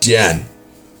I'm done.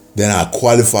 Then I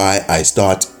qualify, I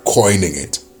start coining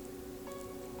it.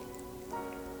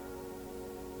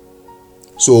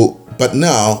 So, but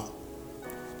now,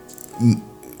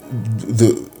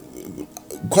 the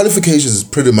qualifications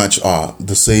pretty much are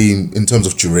the same in terms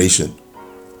of duration.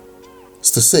 It's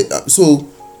the same. So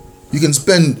you can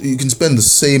spend the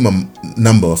same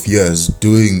number of years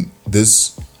doing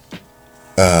this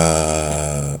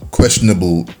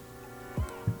questionable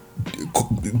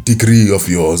degree of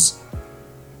yours,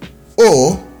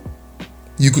 or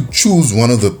you could choose one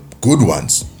of the good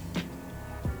ones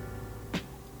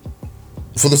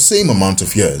for the same amount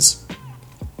of years.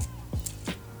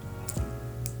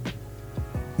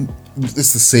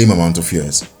 It's the same amount of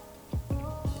years,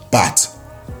 but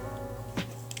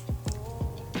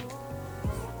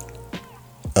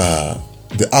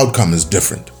the outcome is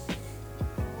different.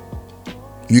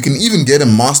 You can even get a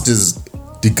master's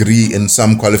degree in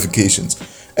some qualifications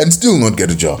and still not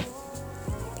get a job,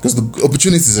 because the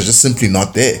opportunities are just simply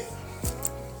not there.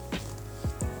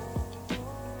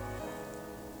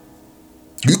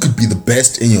 You be the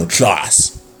best in your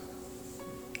class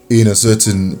in a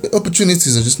certain,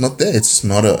 opportunities are just not there. It's just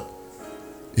not a,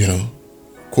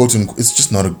 quote unquote, it's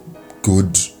just not a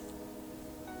good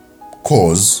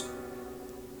cause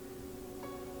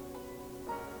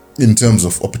in terms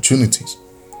of opportunities.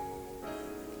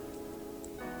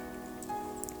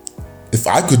 If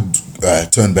I could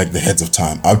turn back the heads of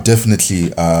time, I'll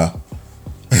definitely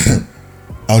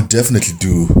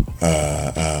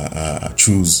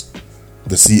choose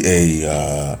the CA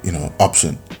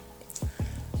option.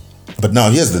 But now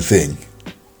here's the thing: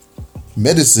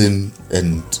 medicine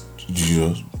and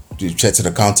chartered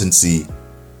accountancy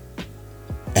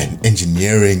and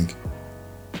engineering,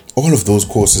 all of those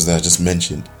courses that I just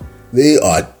mentioned, they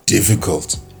are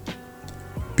difficult.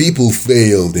 People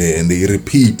fail there and they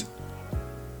repeat.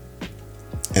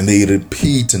 And they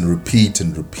repeat and repeat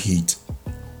and repeat.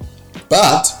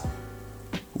 But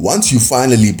once you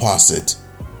finally pass it,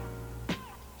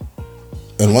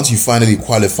 and once you finally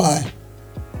qualify,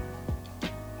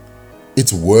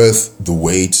 it's worth the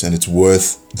wait, and it's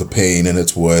worth the pain, and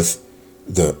it's worth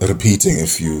the repeating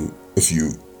if you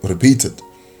repeat it,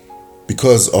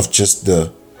 because of just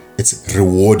it's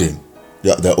rewarding.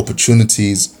 Yeah, the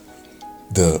opportunities,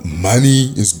 the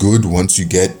money is good once you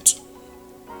get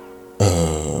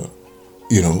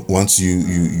once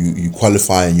you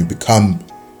qualify and you become,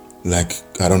 like,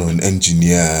 I don't know, an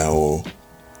engineer or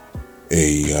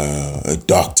a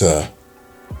doctor,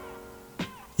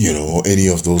 or any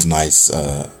of those nice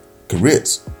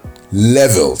careers.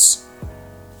 Levels.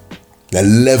 The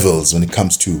levels when it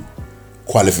comes to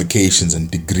qualifications and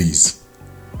degrees.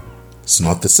 It's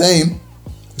not the same.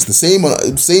 It's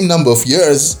the same number of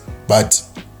years, but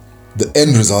the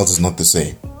end result is not the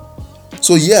same.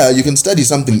 So yeah, you can study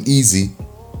something easy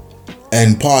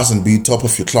and pass and be top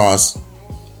of your class.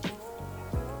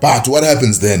 But what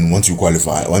happens then once you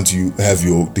qualify? Once you have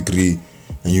your degree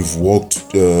and you've walked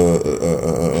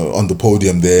on the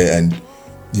podium there and,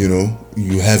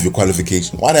 you have your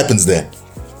qualification. What happens then?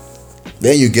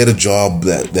 Then you get a job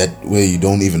that where you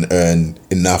don't even earn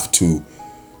enough to,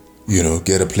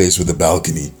 get a place with a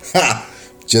balcony. Ha!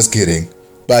 Just kidding.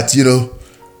 But, you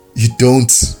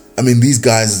don't. I mean, these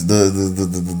guys,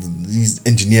 these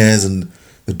engineers and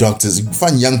the doctors, you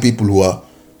find young people who are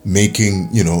making,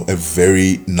 a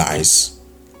very nice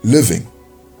living.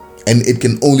 And it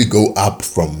can only go up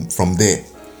from there.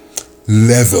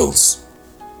 Levels.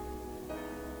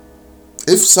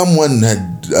 If someone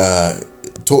had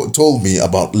told me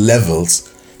about levels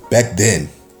back then,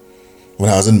 when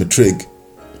I was in matric,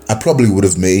 I probably would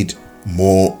have made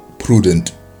more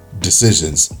prudent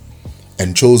decisions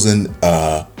and chosen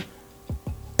a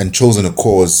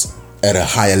course at a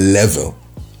higher level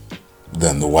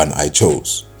than the one I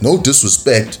chose. No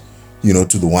disrespect,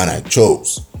 to the one I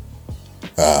chose.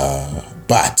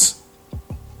 But,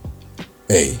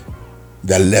 hey,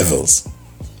 there are levels.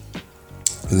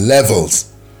 Levels.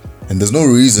 And there's no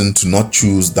reason to not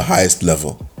choose the highest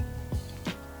level.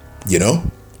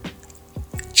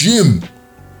 Gym.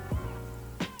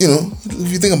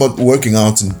 If you think about working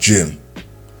out in gym.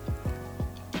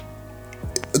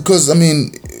 Because, I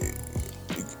mean,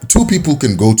 two people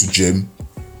can go to gym,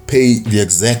 pay the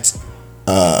exact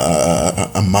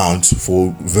amount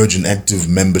for Virgin Active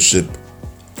membership,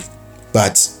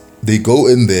 but they go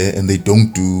in there and they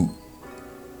don't do,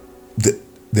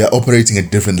 they're operating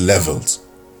at different levels.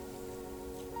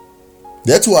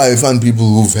 That's why I find people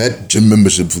who've had gym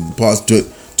membership for the past 2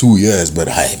 years, but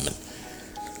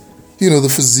the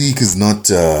physique is not,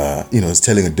 it's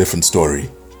telling a different story.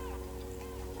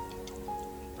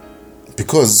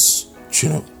 Because,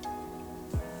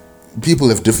 people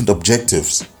have different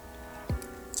objectives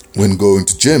when going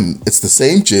to gym. It's the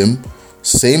same gym,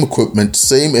 same equipment,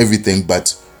 same everything,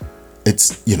 but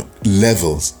it's,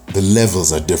 levels. The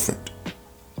levels are different.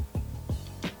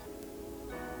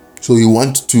 So you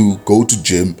want to go to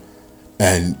gym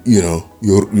and, your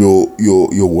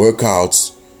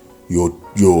workouts, your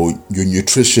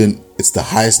nutrition, it's the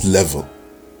highest level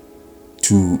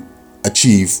to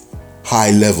achieve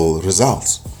high level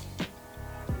results.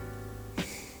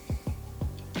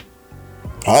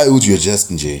 How would you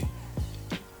adjust, NJ?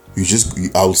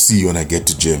 I'll see you when I get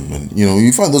to gym. And,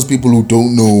 you find those people who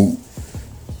don't know,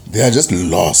 they are just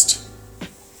lost.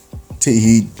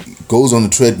 He goes on the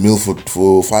treadmill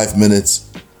for 5 minutes.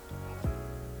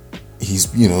 He's,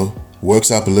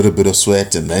 works up a little bit of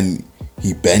sweat, and then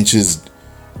he benches,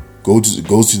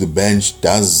 goes to the bench,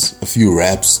 does a few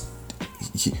reps,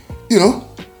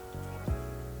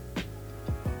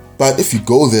 But if you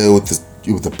go there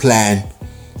with a plan,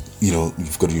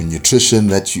 you've got your nutrition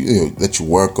that you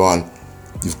work on,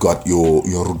 You've got your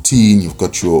routine, you've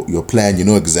got your plan, you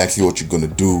know exactly what you're going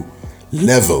to do.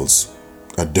 Levels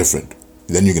are different.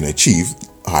 Then you're going to achieve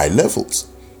high levels.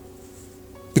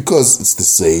 Because it's the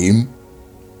same,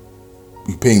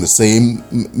 you're paying the same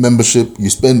membership, you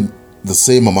spend the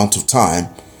same amount of time,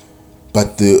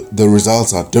 but the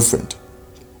results are different.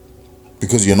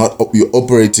 Because you're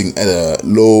operating at a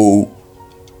low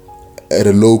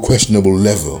questionable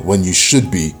level when you should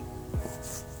be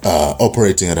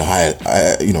operating at a high,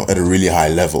 at a really high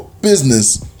level.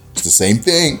 Business, it's the same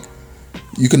thing.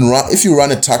 You can run, if you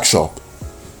run a tuck shop.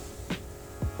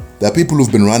 There are people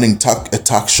who've been running a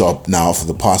tuck shop now for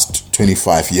the past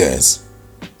 25 years.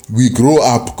 We grew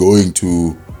up going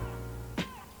to,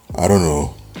 I don't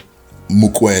know,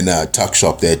 Mukwena tuck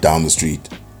shop there down the street.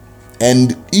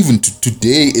 And even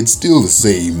today, it's still the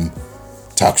same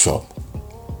tuck shop.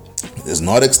 It has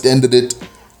not extended it,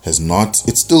 it's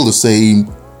still the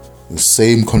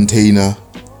same container.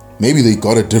 Maybe they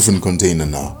got a different container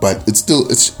now, but it's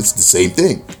the same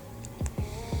thing.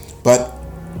 But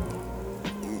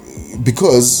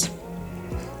because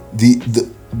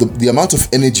the amount of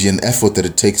energy and effort that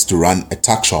it takes to run a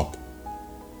tuck shop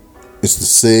is the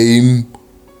same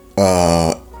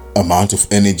amount of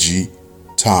energy,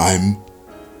 time,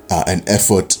 and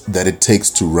effort that it takes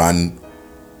to run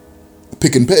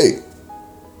Pick and Pay.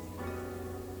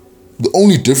 The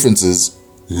only difference is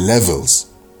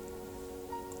levels.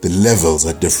 The levels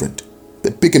are different.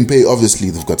 But Pick and Pay, obviously,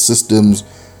 they've got systems.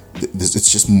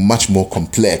 It's just much more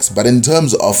complex. But in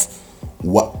terms of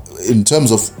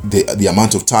the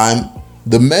amount of time,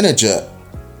 the manager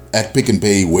at Pick and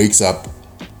Pay wakes up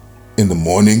in the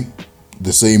morning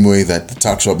the same way that the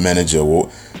tuck shop manager, what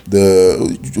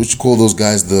you call those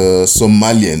guys, the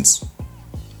Somalians,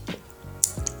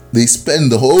 they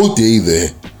spend the whole day there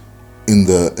in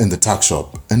the tuck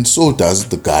shop, and so does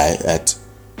the guy at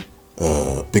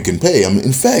Pick and Pay. I mean,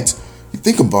 in fact, you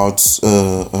think about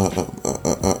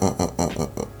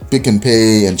Pick and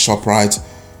Pay and ShopRite.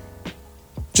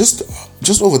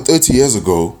 Just over 30 years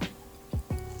ago,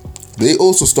 they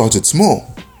also started small,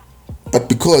 but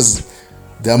because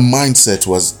their mindset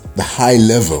was the high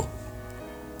level,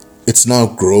 it's now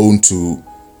grown to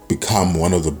become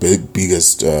one of the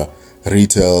biggest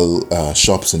retail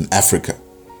shops in Africa.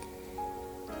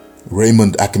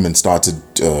 Raymond Ackerman started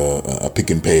a Pick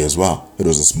and Pay as well. It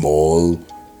was a small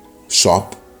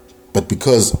shop, but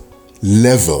because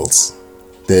levels,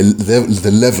 the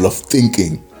level of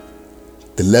thinking,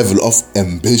 the level of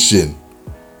ambition,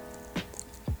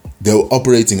 they were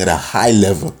operating at a high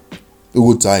level.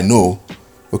 Would I know,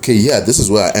 okay, yeah, this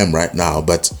is where I am right now,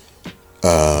 but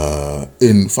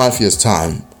in 5 years'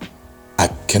 time, I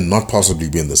cannot possibly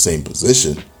be in the same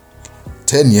position.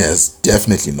 10 years,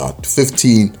 definitely not.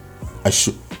 15, I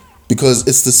should, because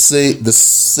it's the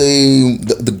same.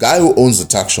 The guy who owns the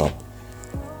tuck shop,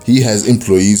 he has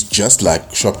employees just like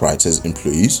ShopRite has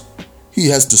employees. He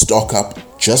has to stock up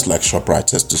just like ShopRite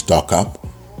has to stock up.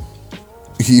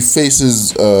 He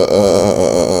faces,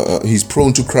 he's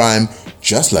prone to crime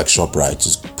just like ShopRite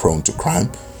is prone to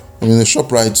crime. I mean, many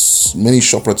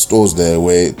ShopRite stores there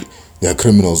where there are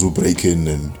criminals who break in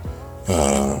and,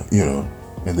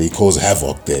 and they cause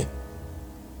havoc there.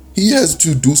 He has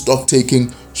to do stock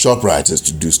taking. ShopRite has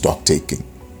to do stock taking.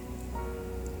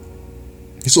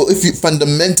 So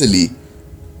fundamentally,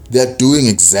 they're doing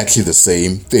exactly the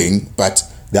same thing, but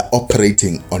they're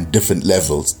operating on different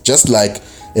levels. Just like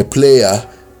a player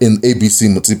in ABC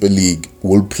Mutsipe League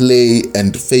will play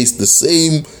and face the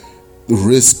same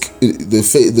risk,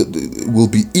 will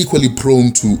be equally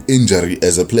prone to injury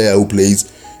as a player who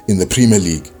plays in the Premier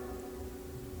League.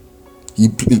 He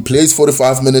plays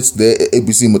 45 minutes there at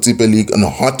ABC Mutsipe League on a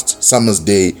hot summer's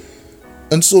day,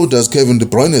 and so does Kevin De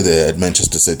Bruyne there at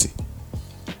Manchester City.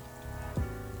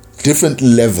 Different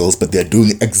levels, but they're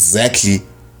doing exactly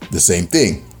the same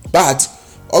thing. But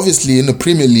obviously in the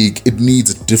Premier League, it needs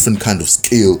a different kind of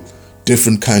skill,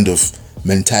 different kind of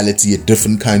mentality, a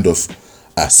different kind of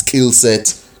skill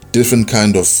set, different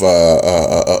kind of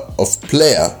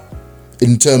player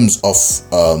in terms of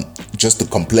just the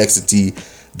complexity,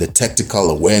 the tactical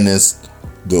awareness,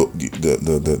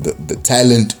 the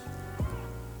talent.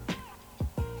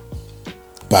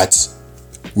 But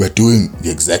we're doing the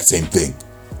exact same thing,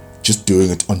 just doing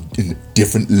it in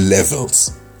different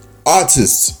levels.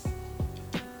 Artists,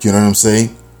 you know what I'm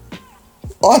saying?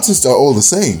 Artists are all the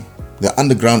same. They're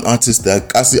underground artists, they're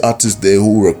Kasi artists there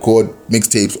who record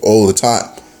mixtapes all the time.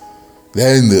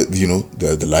 They're in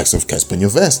the likes of Casper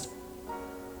Nyovest.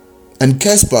 And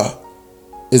Casper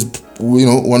is,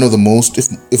 one of the most,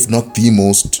 if not the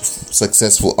most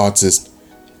successful artist,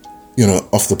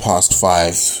 of the past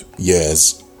 5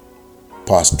 years,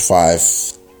 past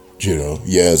 5,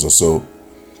 years or so.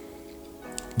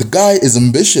 The guy is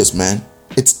ambitious, man.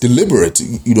 It's deliberate.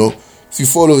 If you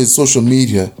follow his social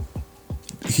media,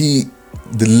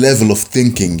 the level of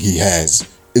thinking he has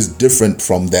is different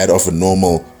from that of a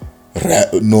normal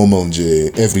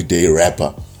everyday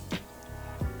rapper.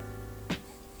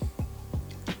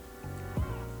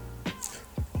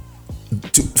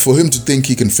 For him to think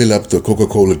he can fill up the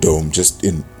Coca-Cola Dome just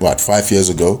in 5 years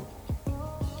ago,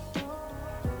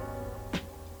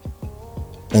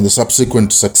 and the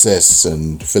subsequent success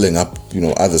and filling up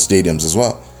other stadiums as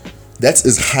well, that's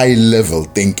his high level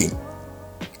thinking.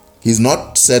 He's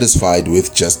not satisfied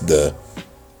with just the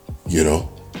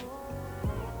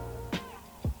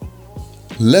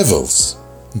levels.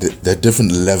 There are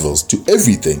different levels to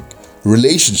everything.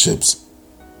 Relationships.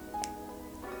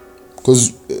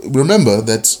 Because remember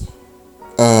that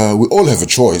we all have a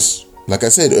choice. Like I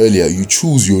said earlier, you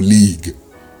choose your league.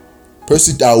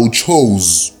 Percy Tau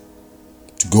chose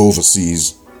to go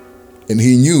overseas. And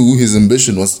he knew his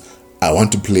ambition was, I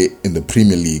want to play in the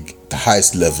Premier League, the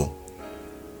highest level.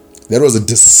 That was a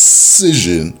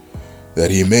decision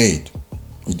that he made.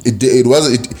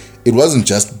 It wasn't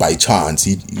just by chance.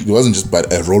 It wasn't just by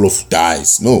a roll of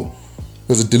dice. No. It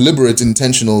was a deliberate,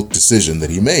 intentional decision that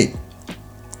he made.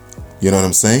 You know what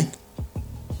I'm saying?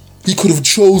 He could have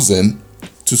chosen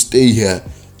to stay here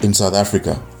in South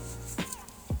Africa.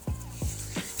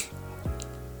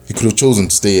 He could have chosen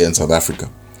to stay here in South Africa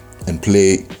and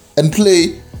play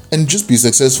and just be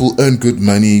successful, earn good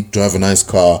money, drive a nice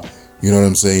car. You know what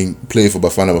I'm saying? Play for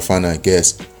Bafana, I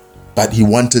guess. But he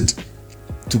wanted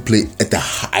to play at the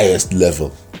highest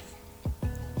level.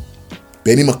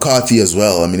 Benny McCarthy as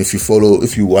well. I mean, if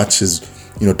you watch his,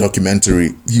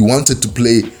 documentary, he wanted to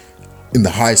play in the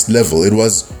highest level. It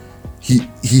was, he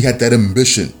had that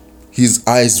ambition. His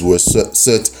eyes were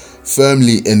set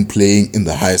firmly in playing in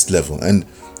the highest level. And,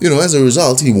 as a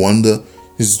result,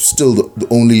 he's still the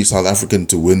only South African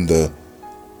to win the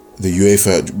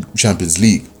UEFA Champions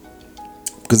League.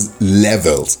 Because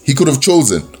levels. He could have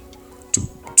chosen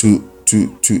to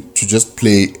just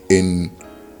play in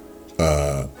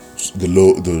the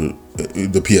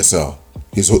PSL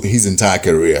his entire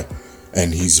career,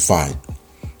 and he's fine.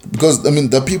 Because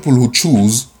there are people who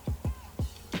choose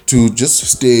to just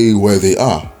stay where they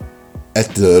are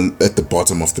at the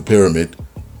bottom of the pyramid,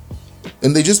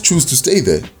 and they just choose to stay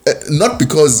there, not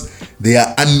because they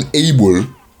are unable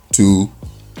to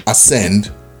ascend,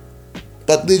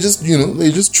 but they just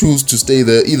choose to stay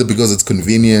there either because it's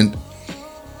convenient,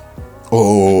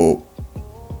 or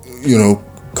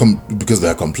because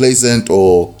they're complacent,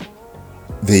 or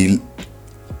they,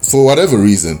 for whatever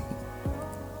reason.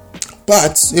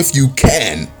 But if you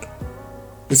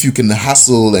can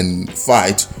hustle and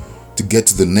fight to get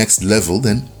to the next level,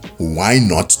 then why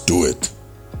not do it?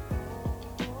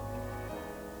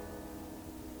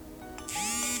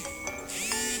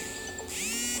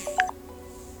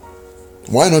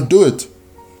 Why not do it?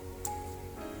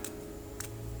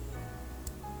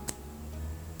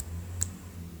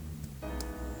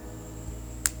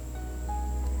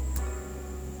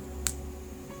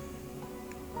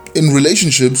 In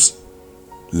relationships,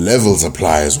 levels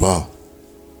apply as well.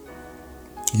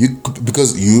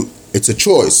 It's a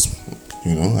choice.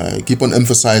 I keep on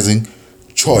emphasizing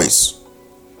choice.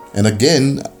 And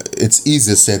again, it's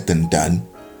easier said than done.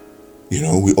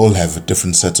 We all have a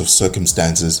different set of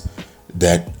circumstances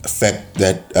that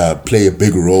play a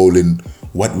big role in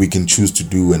what we can choose to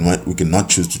do and what we cannot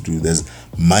choose to do. There's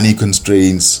money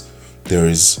constraints. There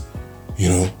is,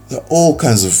 there are all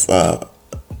kinds of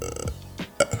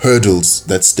hurdles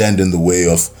that stand in the way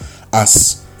of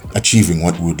us achieving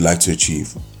what we would like to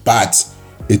achieve. But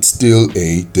it's still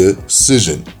a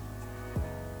decision.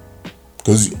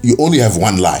 Because you only have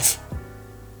one life.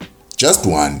 Just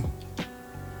one.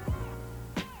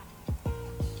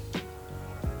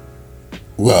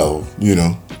 Well,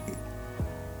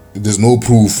 there's no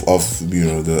proof of,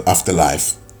 the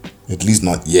afterlife. At least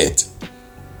not yet.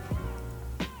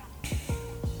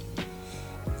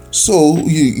 So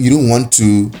you don't want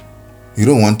to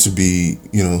be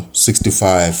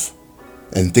 65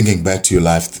 and thinking back to your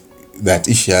life that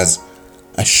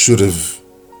I should have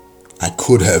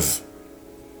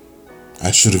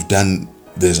done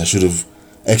this. I should have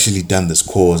actually done this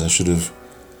course. I should have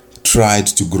tried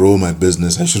to grow my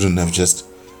business. I shouldn't have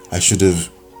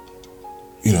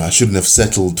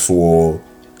settled for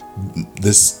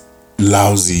this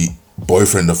lousy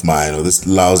boyfriend of mine or this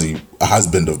lousy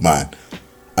husband of mine.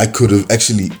 I could have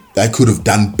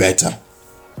done better.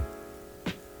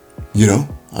 I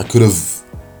could have.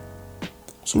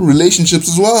 So relationships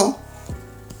as well.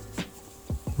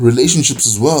 relationships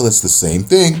as well, that's the same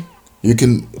thing.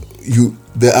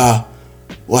 There are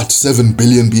 7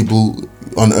 billion people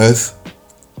on earth.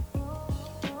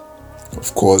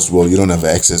 Of course, well, you don't have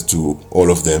access to all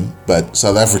of them, but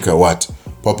South Africa,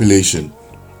 population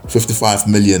 55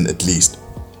 million at least.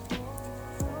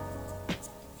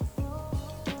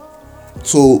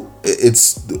 So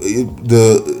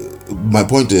my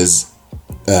point is,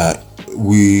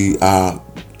 we are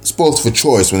spoiled for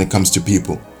choice when it comes to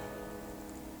people.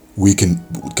 When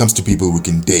it comes to people we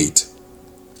can date.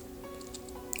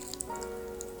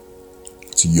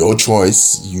 It's your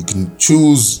choice. You can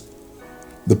choose.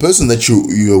 The person that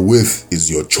you're with is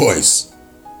your choice.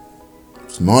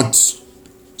 It's not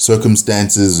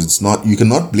circumstances. It's not. You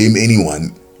cannot blame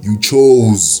anyone. You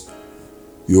chose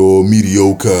your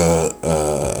mediocre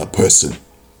person,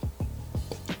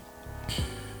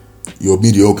 your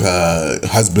mediocre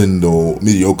husband or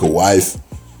mediocre wife,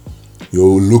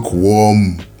 your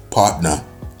lukewarm partner.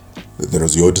 That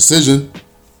was your decision.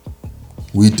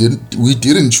 We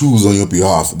didn't choose on your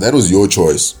behalf. That was your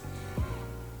choice.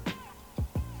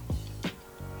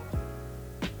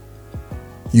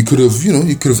 You could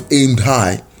have aimed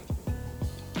high,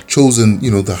 chosen,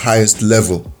 the highest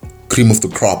level, cream of the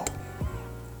crop.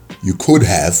 You could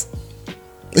have.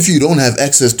 If you don't have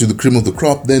access to the cream of the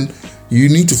crop, then you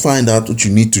need to find out what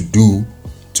you need to do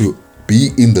to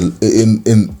be in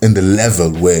the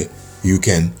level where you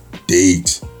can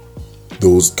date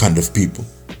those kind of people.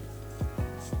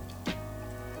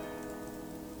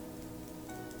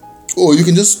 Or you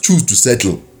can just choose to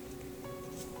settle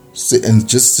and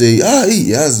just say,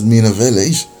 yes, mina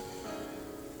vele.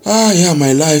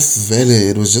 My life vele,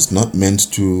 it was just not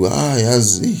meant to.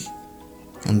 Yes,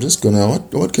 I'm just gonna.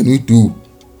 What can we do?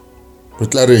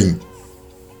 Reclaring.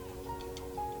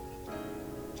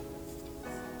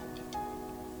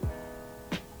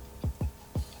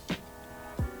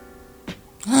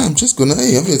 I'm just gonna.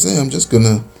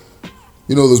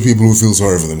 Those people who feel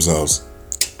sorry for themselves.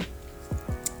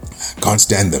 Can't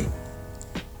stand them.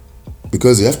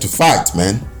 Because you have to fight,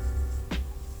 man.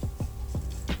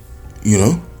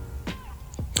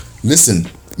 Listen,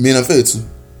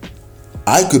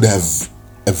 I could have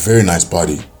a very nice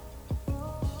body.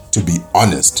 To be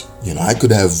honest, I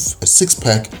could have a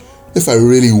 6-pack if I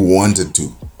really wanted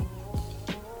to.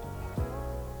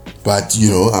 But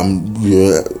I'm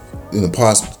in the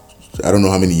past, I don't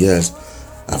know how many years,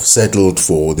 I've settled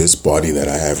for this body that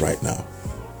I have right now,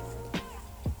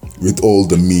 with all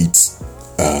the meats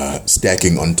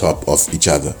stacking on top of each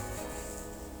other.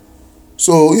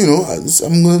 So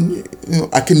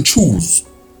I can choose.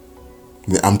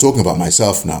 I'm talking about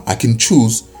myself now. I can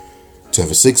choose to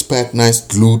have a 6-pack, nice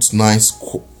glutes, nice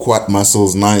quad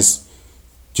muscles, nice.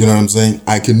 Do you know what I'm saying?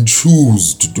 I can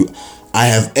choose to do. I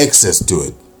have access to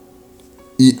it.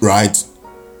 Eat right,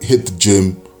 hit the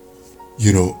gym,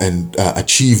 and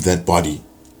achieve that body.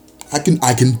 I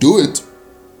can do it.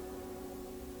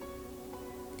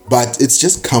 But it's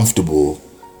just comfortable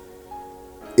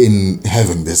in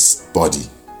having this body.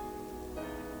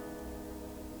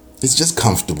 It's just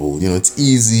comfortable, it's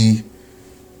easy.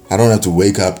 I don't have to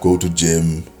wake up, go to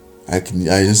gym. I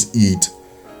just eat.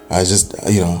 I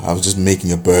was just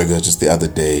making a burger just the other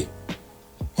day.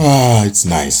 It's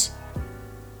nice.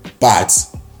 But,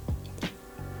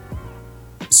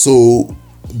 so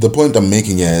the point I'm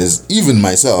making here is, even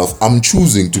myself, I'm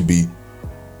choosing to be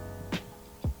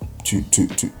to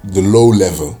the low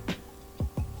level.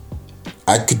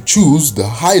 I could choose the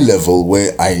high level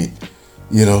where I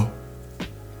need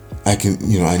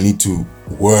to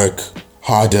work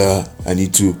harder.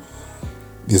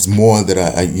 There's more that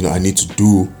I need to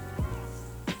do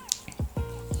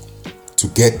to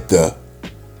get the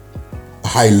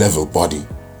high level body.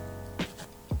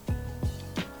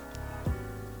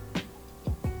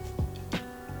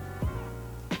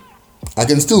 I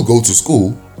can still go to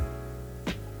school.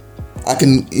 I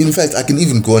can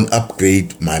even go and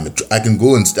upgrade I can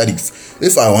go and study.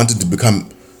 If I wanted to become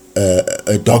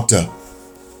a doctor,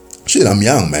 shit, I'm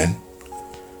young, man.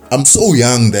 I'm so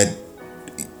young that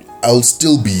I'll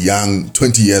still be young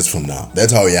 20 years from now.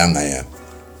 That's how young I am.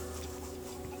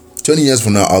 20 years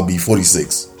from now, I'll be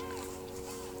 46.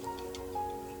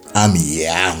 I'm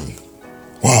young.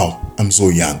 Wow, I'm so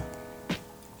young.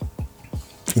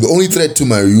 The only threat to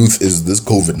my youth is this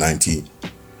COVID-19.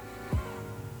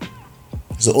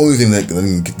 It's the only thing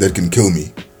that can kill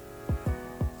me.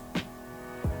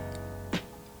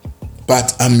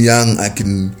 But I'm young. I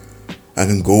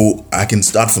can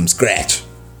start from scratch.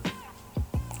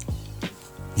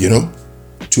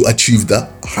 To achieve the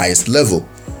highest level.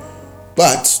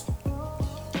 But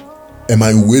am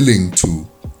I willing to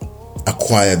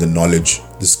acquire the knowledge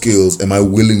the skills? Am I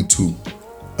willing to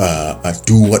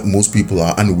do what most people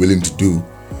are unwilling to do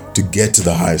to get to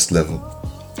the highest level?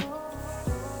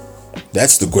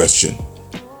 That's the question.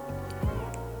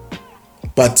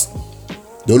 But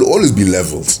there will always be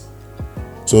levels.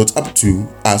 So it's up to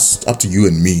us, up to you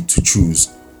and me to choose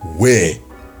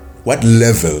what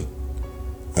level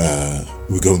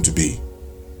we're going to be.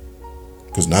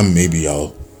 Because now maybe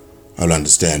I'll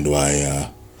understand why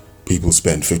people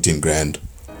spend 15 grand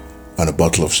on a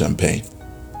bottle of champagne.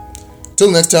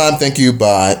 Till next time, thank you,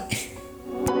 bye.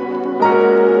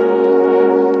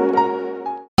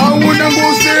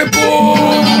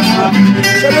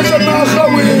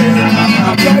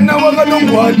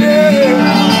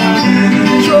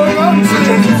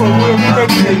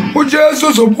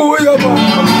 uJesu zobuya ba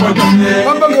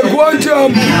hamba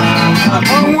ngekwanjamo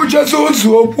uJesu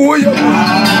zobuya ba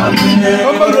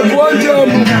hamba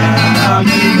ngekwanjamo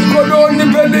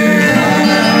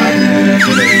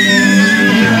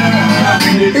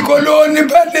ikoloni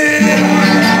pheli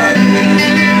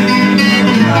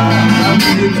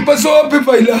Pasopi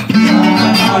baila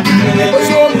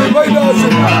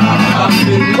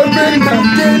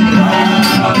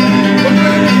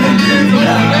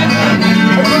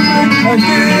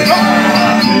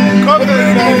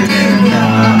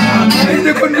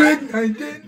COVID-19